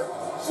got it.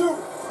 Shoot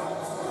it.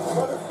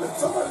 But if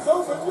somebody's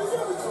open, you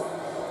give it to them.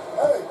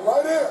 Hey,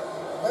 right here.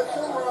 Let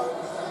them run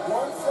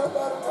one step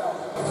at a time.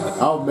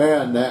 Oh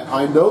man,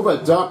 I know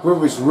that Doc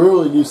Rivers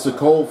really needs to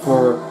call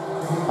for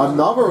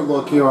another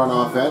look here on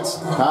offense.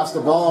 Pass the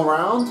ball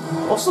around.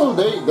 Also,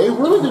 they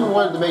really didn't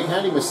want to make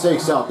any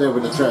mistakes out there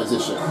with the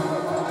transition.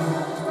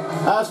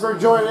 As for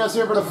joining us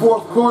here for the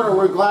fourth quarter,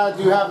 we're glad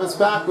you have us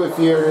back with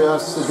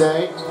us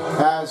today,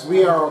 as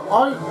we aren't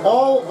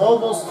all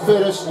almost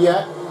finished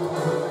yet.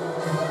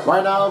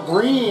 Right now,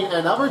 Green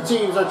and other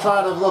teams are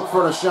trying to look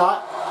for the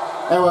shot,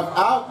 and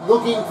without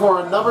looking for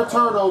another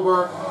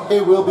turnover,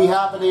 it will be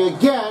happening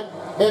again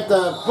if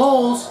the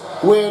Bulls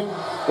win,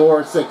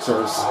 or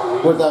Sixers,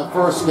 with the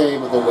first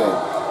game of the win.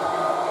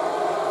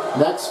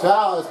 Next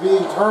foul is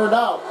being turned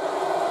out,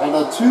 and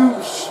the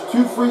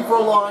two free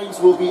throw lines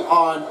will be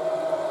on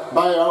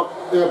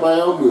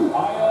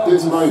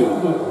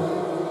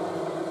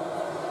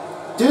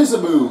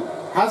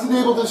Dizamu hasn't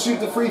able to shoot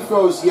the free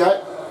throws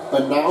yet,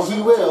 but now he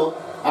will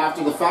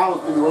after the foul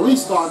has been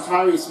released on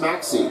Tyrese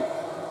Maxey.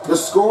 The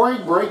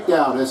scoring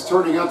breakdown is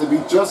turning out to be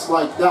just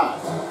like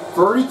that.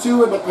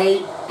 32 in the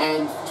paint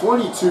and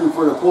 22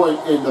 for the point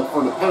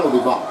from the penalty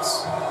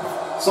box.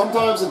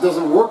 Sometimes it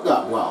doesn't work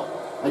that well,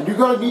 and you're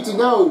going to need to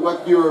know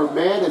what your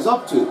man is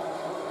up to.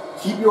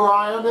 Keep your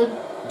eye on him.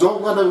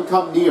 Don't let him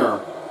come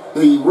near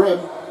the rim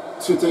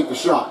to take the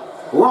shot,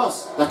 or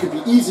else that could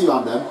be easy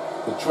on them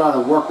to try to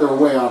work their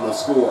way on the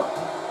score,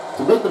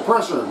 to make the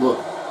pressure look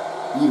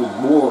even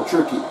more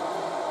tricky.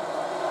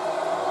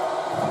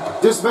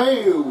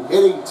 Dismayu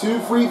hitting 2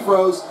 free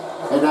throws,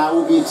 and now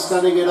will be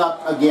extending it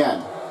up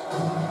again.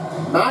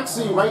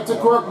 Maxey right to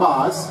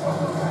Korkmaz,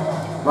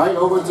 right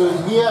over to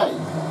Hiei.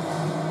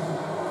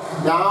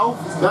 Now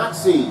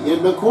Maxey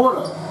in the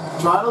corner,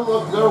 trying to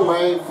look their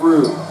way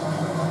through.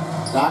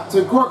 Back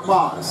to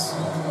Korkmaz.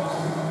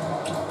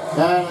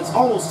 And it's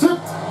almost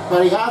tipped,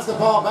 but he has the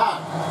ball back.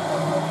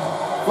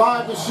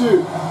 5 to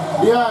shoot.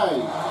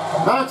 Yay.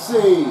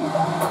 Maxey.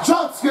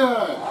 Shot's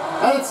good.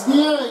 And it's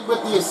Niang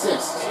with the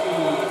assist.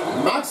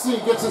 Maxey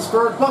gets his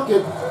third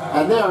bucket,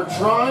 and they are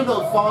trying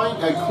to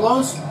find a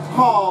close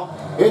call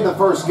in the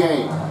first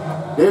game.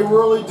 They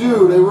really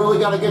do. They really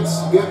got to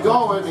get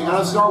going. They got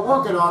to start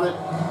working on it.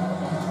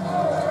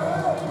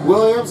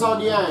 Williams on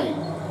Yang.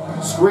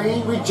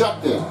 Screen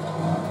rejected.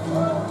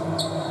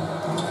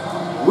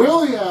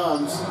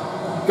 Williams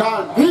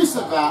got a piece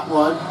of that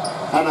one,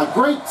 And a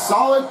great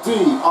solid D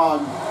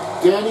on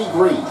Danny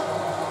Green.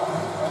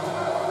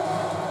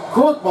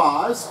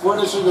 Korkmaz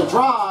finishing the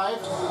drive,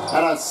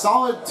 and a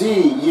solid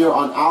D here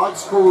on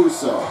Alex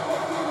Caruso.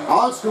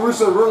 Alex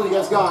Caruso really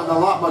has gotten a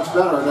lot much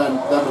better than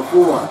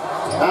before.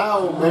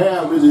 Oh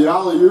man, with the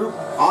alley-oop,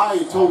 I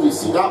totally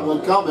see that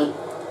one coming.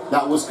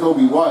 That was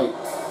Kobe White.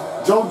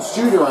 Jones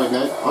Jr. I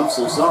meant. I'm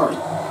so sorry.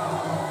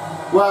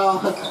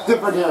 Well,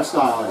 different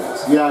hairstyle it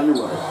is. Yeah, you're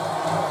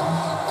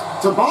right.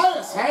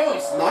 Tobias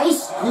Harris,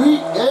 nice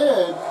squeak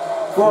in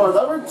for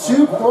another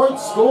 2-point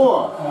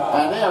score.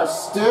 And they are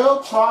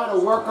still trying to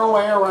work their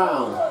way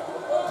around.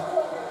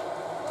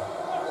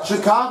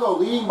 Chicago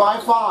leading by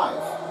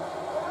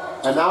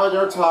 5. And now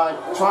they're trying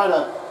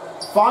to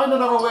find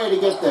another way to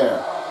get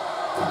there.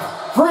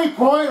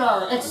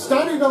 3-pointer,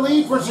 extending the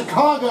lead for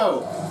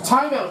Chicago.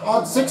 Timeout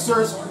on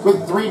Sixers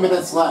with 3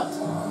 minutes left.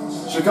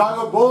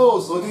 Chicago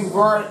Bulls looking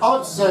for an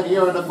upset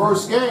here in the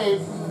first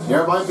game.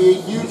 There might be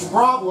a huge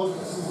problem.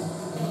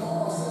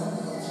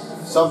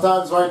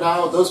 Sometimes right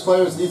now, those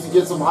players need to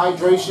get some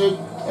hydration,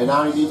 and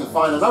now you need to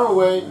find another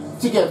way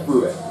to get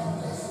through it.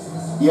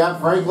 Yeah,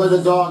 Franklin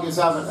the dog is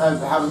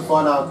having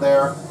fun out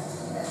there.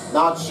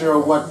 Not sure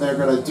what they're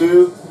going to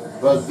do,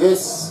 but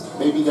this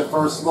may be the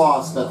first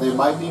loss that they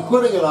might be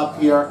putting it up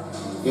here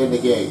in the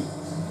game.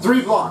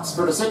 3 blocks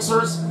for the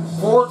Sixers,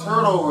 4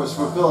 turnovers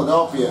for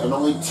Philadelphia, and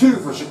only 2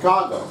 for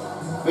Chicago.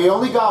 They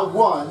only got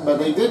 1, but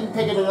they didn't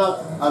pick it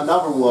up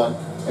another one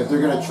if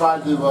they're going to try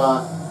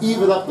to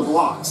even up the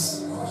blocks.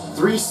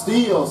 3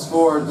 steals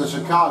for the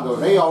Chicago.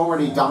 They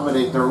already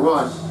dominate their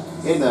run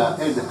in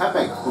the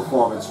epic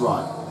performance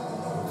run.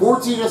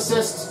 14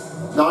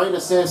 assists, 9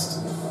 assists,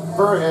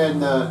 for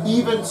an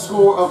even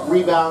score of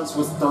rebounds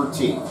with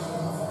 13.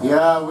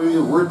 Yeah,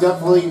 we're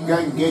definitely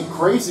going to get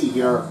crazy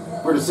here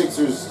for the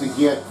Sixers to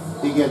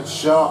get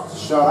shut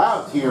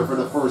out here for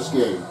the first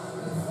game.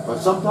 But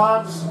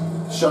sometimes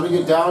shutting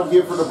it down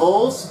here for the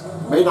Bulls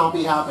may not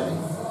be happening.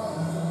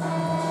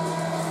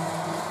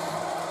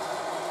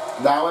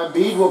 Now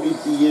Embiid will be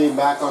getting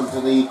back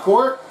onto the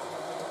court.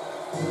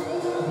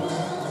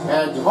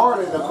 And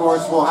Harden, of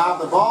course, will have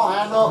the ball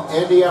handle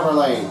in the other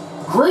lane.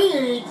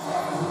 Green!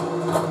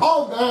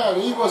 Oh man,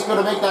 he was going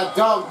to make that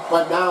dunk,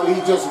 but now he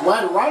just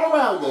went right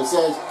around it.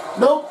 Says,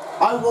 nope,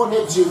 I won't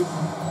hit you.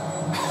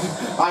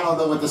 I don't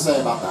know what to say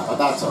about that, but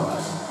that's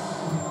alright.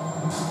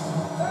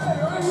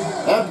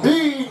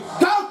 Embiid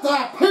got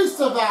that piece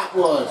of that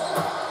one.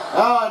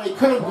 Oh, and he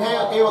couldn't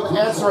be able to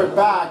answer it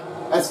back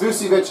as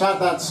Vucevic had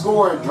that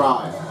scoring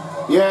drive.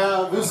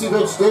 Yeah,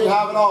 Vucevic did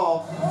have it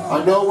all.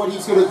 I know what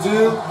he's going to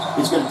do.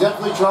 He's going to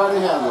definitely try to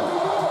handle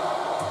it.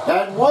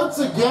 And once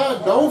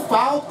again, no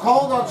foul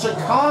called on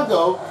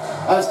Chicago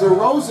as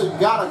DeRozan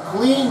got a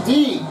clean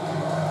D.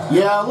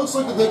 Yeah, it looks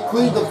like the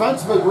clean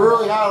defenseman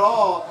really had it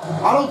all.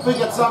 I don't think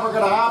it's ever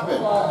going to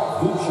happen.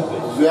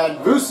 We had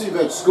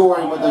Vucevic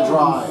scoring with the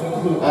drive.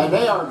 And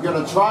they are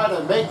going to try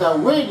to make the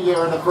win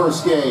here in the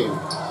first game.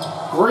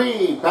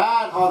 Green,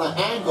 bad on the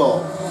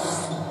angle.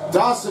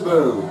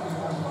 Dosamu.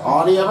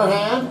 On the other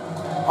hand,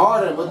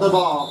 Harden with the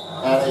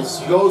ball. And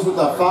it goes with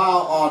the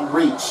foul on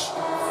reach.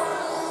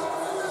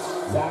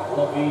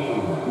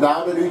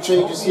 Now the new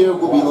changes here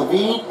will be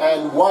Levine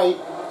and White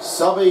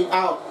subbing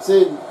out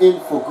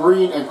in for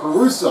Green and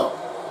Caruso.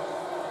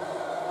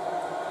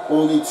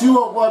 Only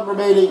 2:01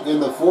 remaining in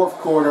the 4th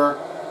quarter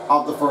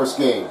of the first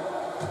game.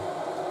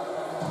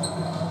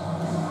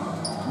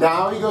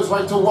 Now he goes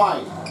right to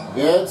White.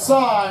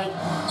 Inside.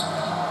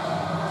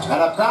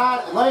 And a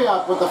bad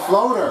layup with the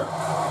floater.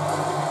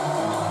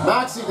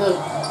 Maxey to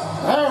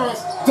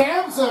Harris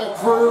dams it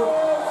through,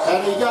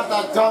 and he got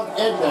that dunk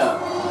in there.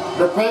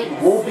 The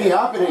paint won't be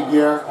happening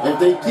here. If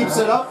they keeps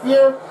it up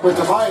here with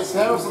Tobias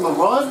Harris on the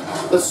run,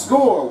 the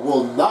score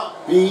will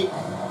not be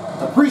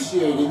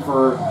appreciating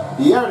for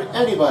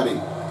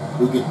anybody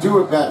who can do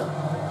it better.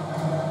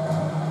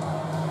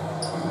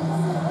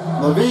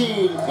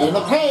 Levine in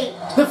the paint,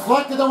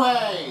 deflected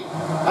away,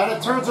 and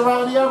it turns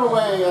around the other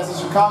way as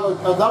the Chicago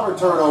another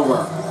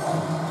turnover.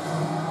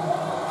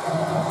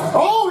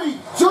 Oh, he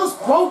just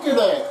broken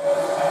it.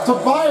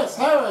 Tobias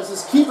Harris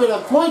is keeping the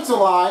points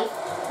alive.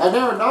 And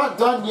they're not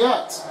done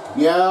yet.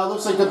 Yeah, it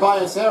looks like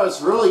Tobias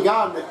Harris really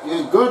got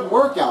a good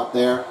workout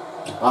there.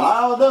 But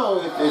I don't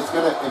know if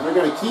they're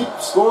gonna keep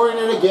scoring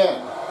it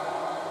again.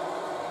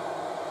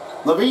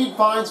 Levine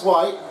finds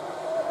White.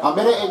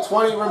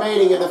 1:20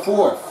 remaining in the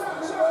 4th.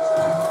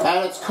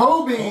 And it's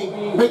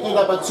Kobe picking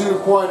up a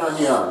 2-pointer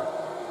here.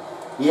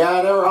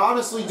 Yeah, they're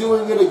honestly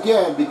doing it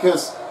again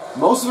because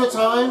most of the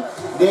time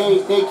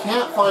they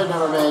can't find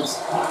elements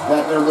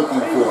that they're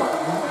looking for.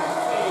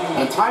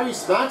 And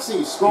Tyrese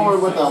Maxey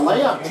scoring with a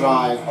layup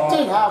drive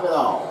did have it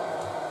all.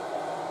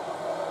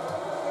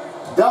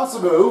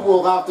 Dosamu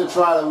will have to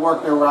try to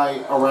work their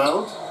way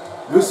around.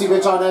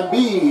 Vucevic on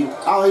Embiid.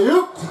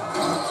 Alley-oop.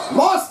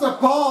 Lost the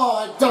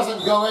ball. It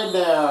doesn't go in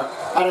there.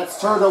 And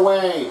it's turned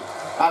away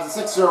as the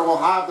Sixer will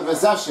have the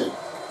possession.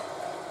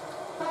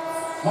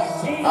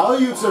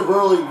 Alley-oops are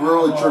really,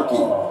 really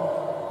tricky.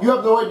 You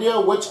have no idea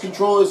which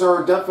controllers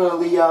are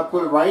definitely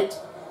put right.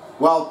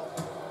 Well,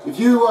 If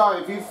you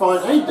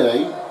find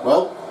anything,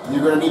 well,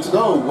 you're going to need to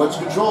know which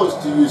controllers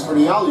to use for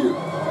the alley-oop.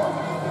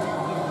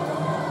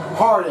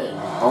 Harden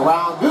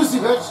around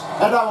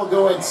Vucevic, and that will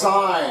go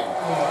inside.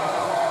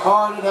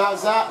 Harden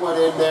has that one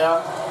in there,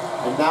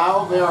 and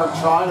now they are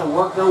trying to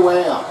work their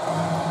way up.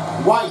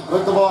 White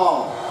with the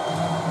ball.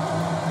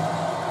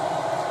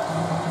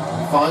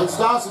 Finds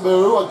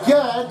Nasamu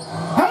again.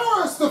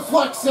 Harris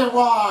deflects it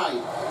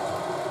wide.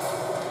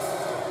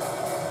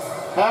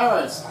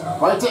 Harris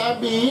right to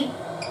Embiid.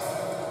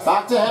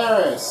 Back to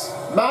Harris.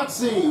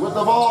 Maxey with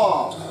the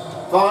ball.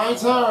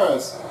 Finds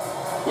Harris.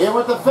 In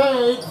with the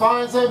fade.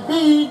 Finds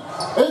Embiid.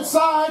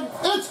 Inside.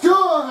 It's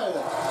good.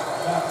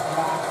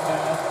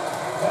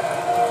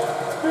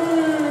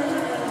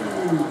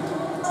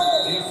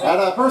 And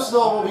a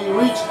personal will be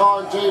reached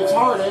on James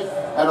Harden.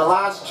 And a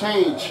last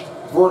change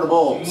for the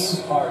Bulls.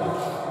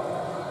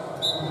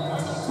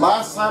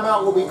 Last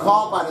timeout will be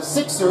called by the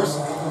Sixers.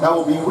 That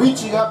will be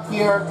reaching up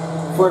here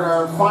for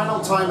their final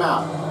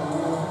timeout.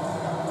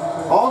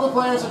 All the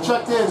players are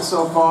checked in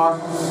so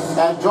far,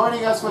 and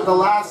joining us with the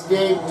last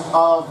game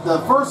of the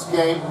first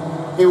game,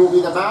 it will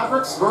be the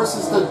Mavericks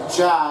versus the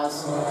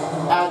Jazz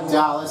at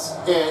Dallas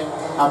in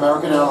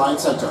American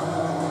Airlines Center.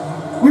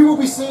 We will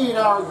be seeing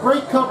our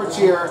great coverage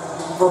here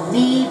from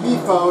me,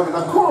 B-Phone, and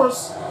of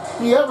course,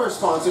 the other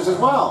sponsors as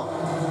well.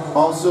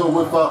 Also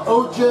with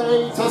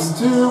OJ, Test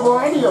Tube,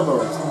 or any of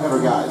those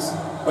other guys.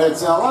 But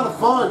it's a lot of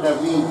fun, and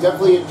we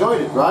definitely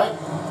enjoyed it, right?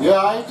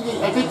 Yeah, I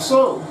think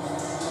so.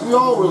 We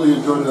all really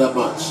enjoyed it that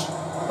much.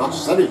 Not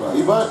just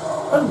anybody, but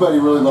everybody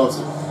really loves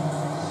it.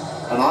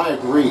 And I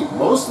agree.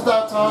 Most of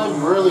that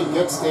time really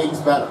gets things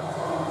better.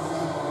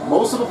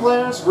 Most of the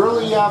players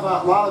really have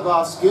a lot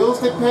of skills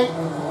they pick,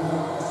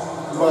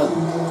 but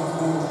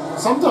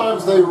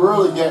sometimes they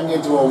really get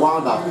into a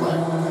wound-up play.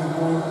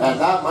 And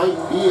that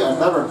might be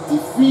another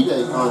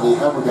defeating on the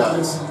other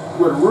guys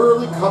who would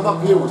really come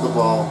up here with the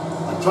ball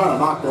and try to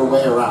knock their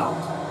way around.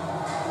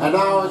 And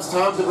now it's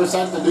time to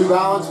present the New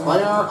Balance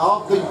player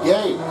of the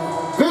game.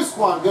 This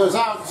one goes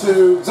out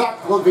to Zach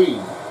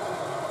LaVine.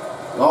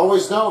 You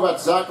always know that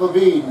Zach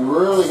LaVine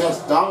really has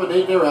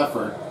dominated their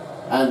effort.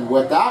 And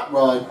with that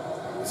run,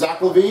 Zach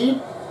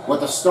LaVine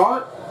with the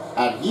start,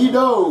 and he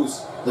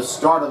knows the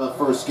start of the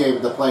first game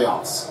of the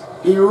playoffs.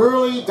 He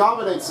really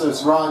dominates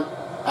this run.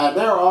 And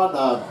they're on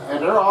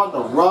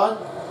the run,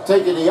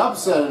 taking the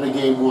upset in the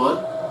game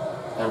one.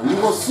 And we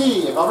will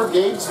see if other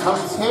games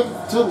comes him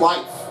to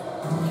life.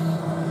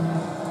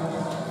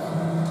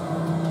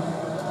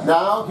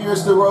 Now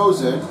here's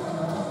DeRozan.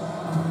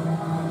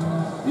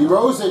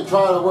 DeRozan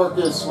trying to work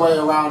his way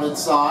around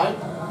inside.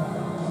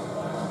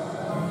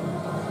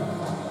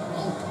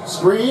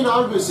 Screen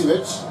on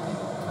Vucevic.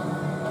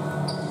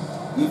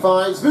 He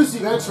finds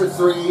Vucevic for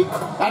three,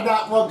 and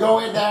that will go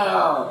in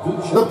there.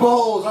 The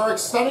Bulls are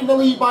extending the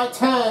lead by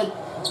 10,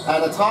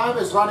 and the time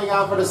is running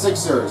out for the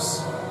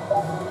Sixers.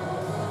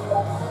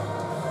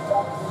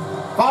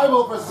 5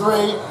 over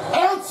 3,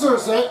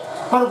 answers it,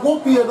 but it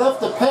won't be enough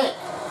to pick.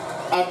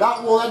 And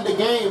that will end the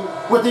game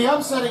with the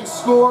upsetting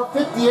score,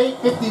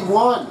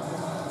 58-51.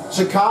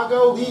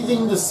 Chicago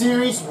leading the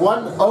series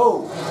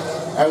 1-0.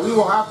 And we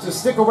will have to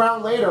stick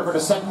around later for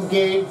the second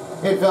game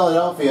in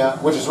Philadelphia,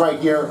 which is right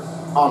here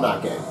on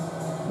that game.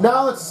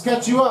 Now let's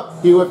catch you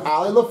up here with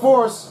Allie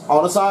LaForce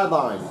on the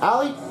sideline.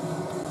 Allie?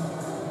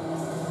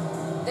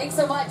 Thanks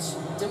so much.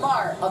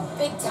 DeMar, a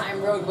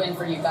big-time road win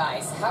for you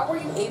guys. How were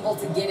you able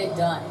to get it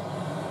done?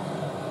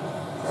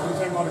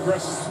 We came out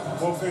aggressive,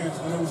 both ends.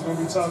 We knew it was going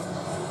to be tough.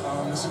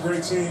 It's a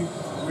great team.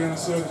 We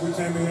understood if we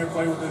came in here,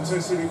 play with the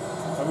intensity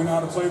that we know how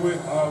to play with,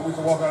 we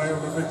can walk out here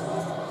with a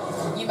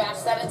victory. You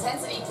matched that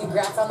intensity.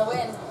 Congrats on the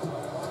win.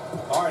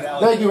 All right,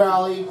 Allie. Thank you,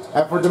 Allie.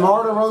 And for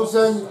DeMar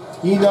DeRozan,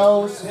 he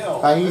knows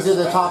he's in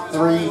the top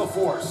 3.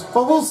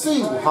 But we'll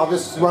see how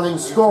this running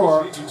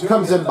score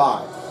comes in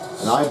by.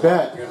 And I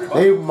bet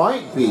they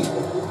might be.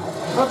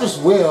 Not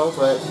just will,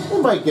 but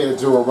they might get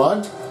into a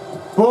run.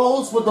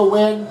 Bulls with the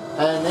win,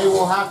 and they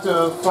will have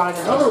to find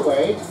another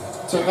way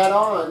to head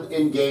on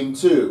in Game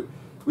 2.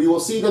 We will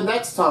see them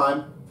next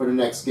time for the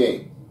next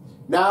game.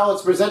 Now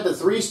let's present the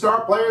 3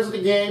 star players of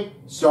the game,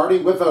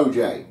 starting with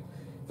OJ.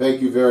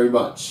 Thank you very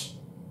much.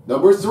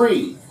 Number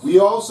 3, we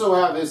also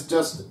have his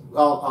just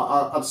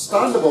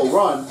astoundable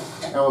run,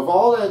 and with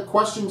all the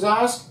questions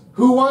asked,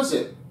 who was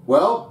it?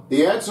 Well,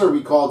 the answer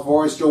we called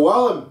for is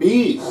Joel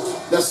Embiid.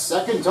 The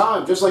second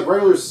time, just like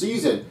regular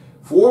season,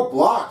 4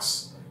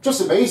 blocks.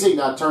 Just amazing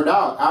that turned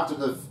out after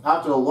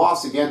the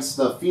loss against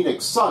the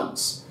Phoenix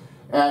Suns.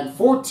 And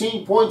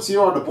 14 points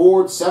here on the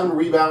board, 7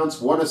 rebounds,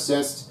 1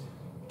 assist.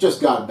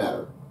 Just got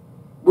better.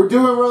 We're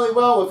doing really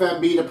well with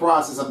Embiid, the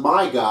process of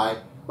my guy.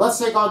 Let's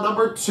take on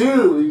number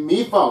 2,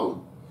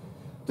 me-phone.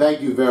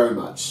 Thank you very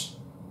much.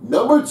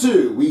 Number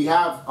 2, we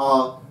have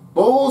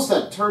Bulls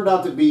that turned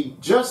out to be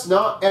just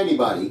not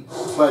anybody.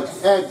 But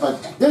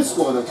this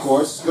one, of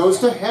course, goes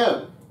to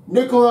him.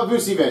 Nikola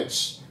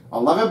Vucevic.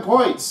 11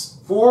 points,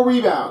 4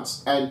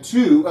 rebounds, and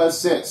 2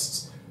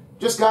 assists.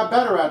 Just got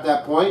better at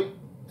that point.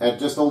 At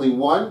just only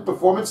 1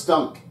 performance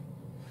dunk.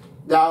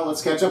 Now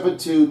let's catch up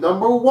into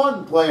number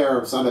 1 player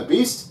of Son of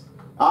Beast.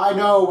 I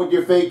know what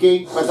you're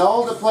thinking, but the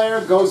ultimate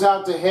player goes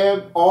out to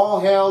him.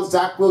 All hail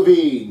Zach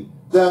LaVine,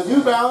 the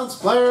New Balance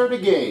player of the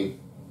game.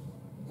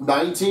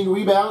 19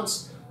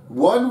 rebounds,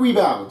 1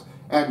 rebound,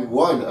 and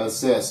 1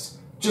 assist.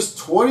 Just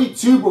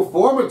 22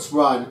 performance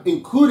run,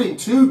 including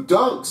 2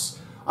 dunks.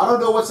 I don't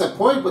know what's the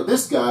point with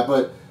this guy,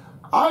 but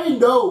I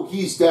know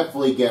he's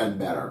definitely getting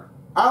better.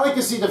 I like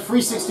to see the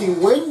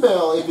 360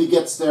 windmill if he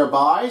gets there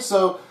by,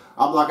 so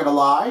I'm not going to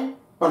lie.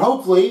 But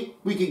hopefully,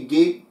 we can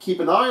keep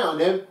an eye on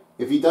him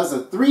if he does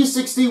a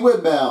 360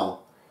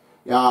 windmill.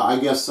 Yeah, I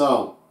guess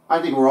so.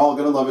 I think we're all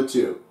going to love it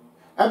too.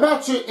 And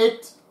that should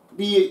it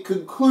be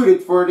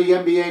concluded for the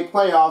NBA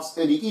playoffs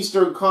in the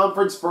Eastern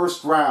Conference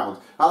first round.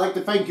 I'd like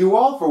to thank you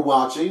all for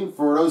watching.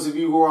 For those of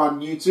you who are on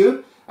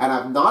YouTube and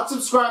have not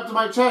subscribed to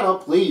my channel,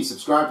 please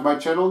subscribe to my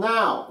channel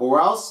now, or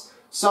else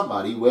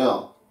somebody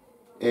will.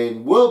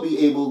 And we'll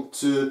be able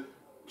to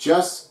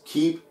just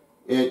keep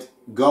it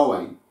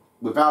going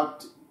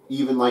without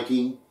even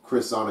liking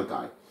Chris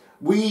Sonicai.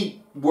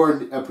 We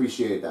weren't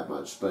appreciated that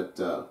much, but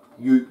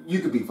you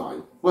could be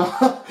fine. Well,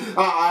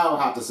 I don't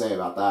have to say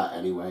about that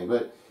anyway,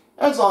 but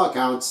that's all that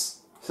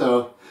counts.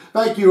 So,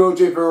 thank you,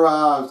 OJ,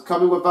 for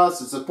coming with us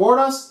and support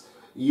us.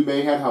 You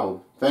may head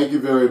home. Thank you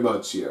very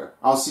much here.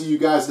 I'll see you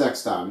guys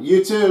next time.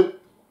 You too.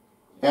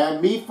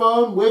 And me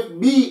phone with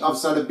me of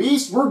Son of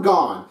Beast, we're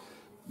gone.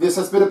 This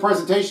has been a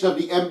presentation of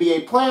the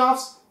NBA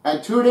playoffs,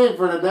 and tune in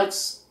for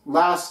the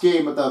last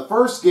game of the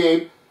first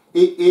game.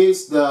 It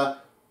is the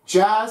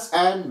Jazz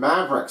and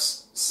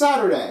Mavericks,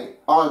 Saturday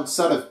on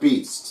Son of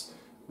Beast.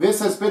 This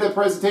has been a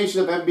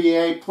presentation of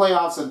NBA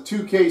playoffs on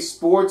 2K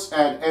Sports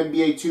and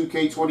NBA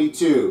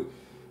 2K22.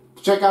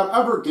 Check out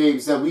other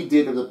games that we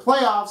did in the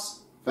playoffs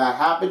that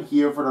happened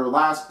here for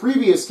the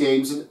previous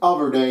games and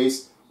other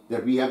days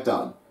that we have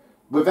done.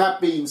 With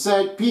that being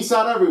said, peace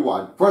out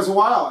everyone. For as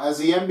well as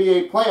the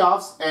NBA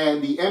playoffs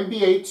and the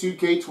NBA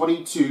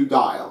 2K22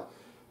 dial.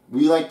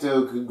 We like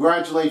to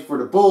congratulate for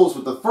the Bulls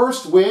with the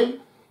first win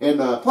in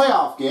the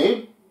playoff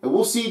game, and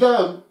we'll see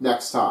them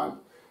next time.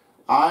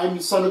 I'm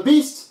Son of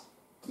Beast.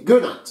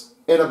 Good night.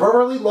 And a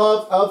brotherly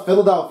love of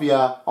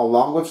Philadelphia,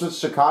 along with the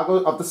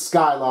Chicago of the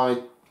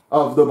skyline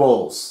of the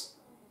Bulls.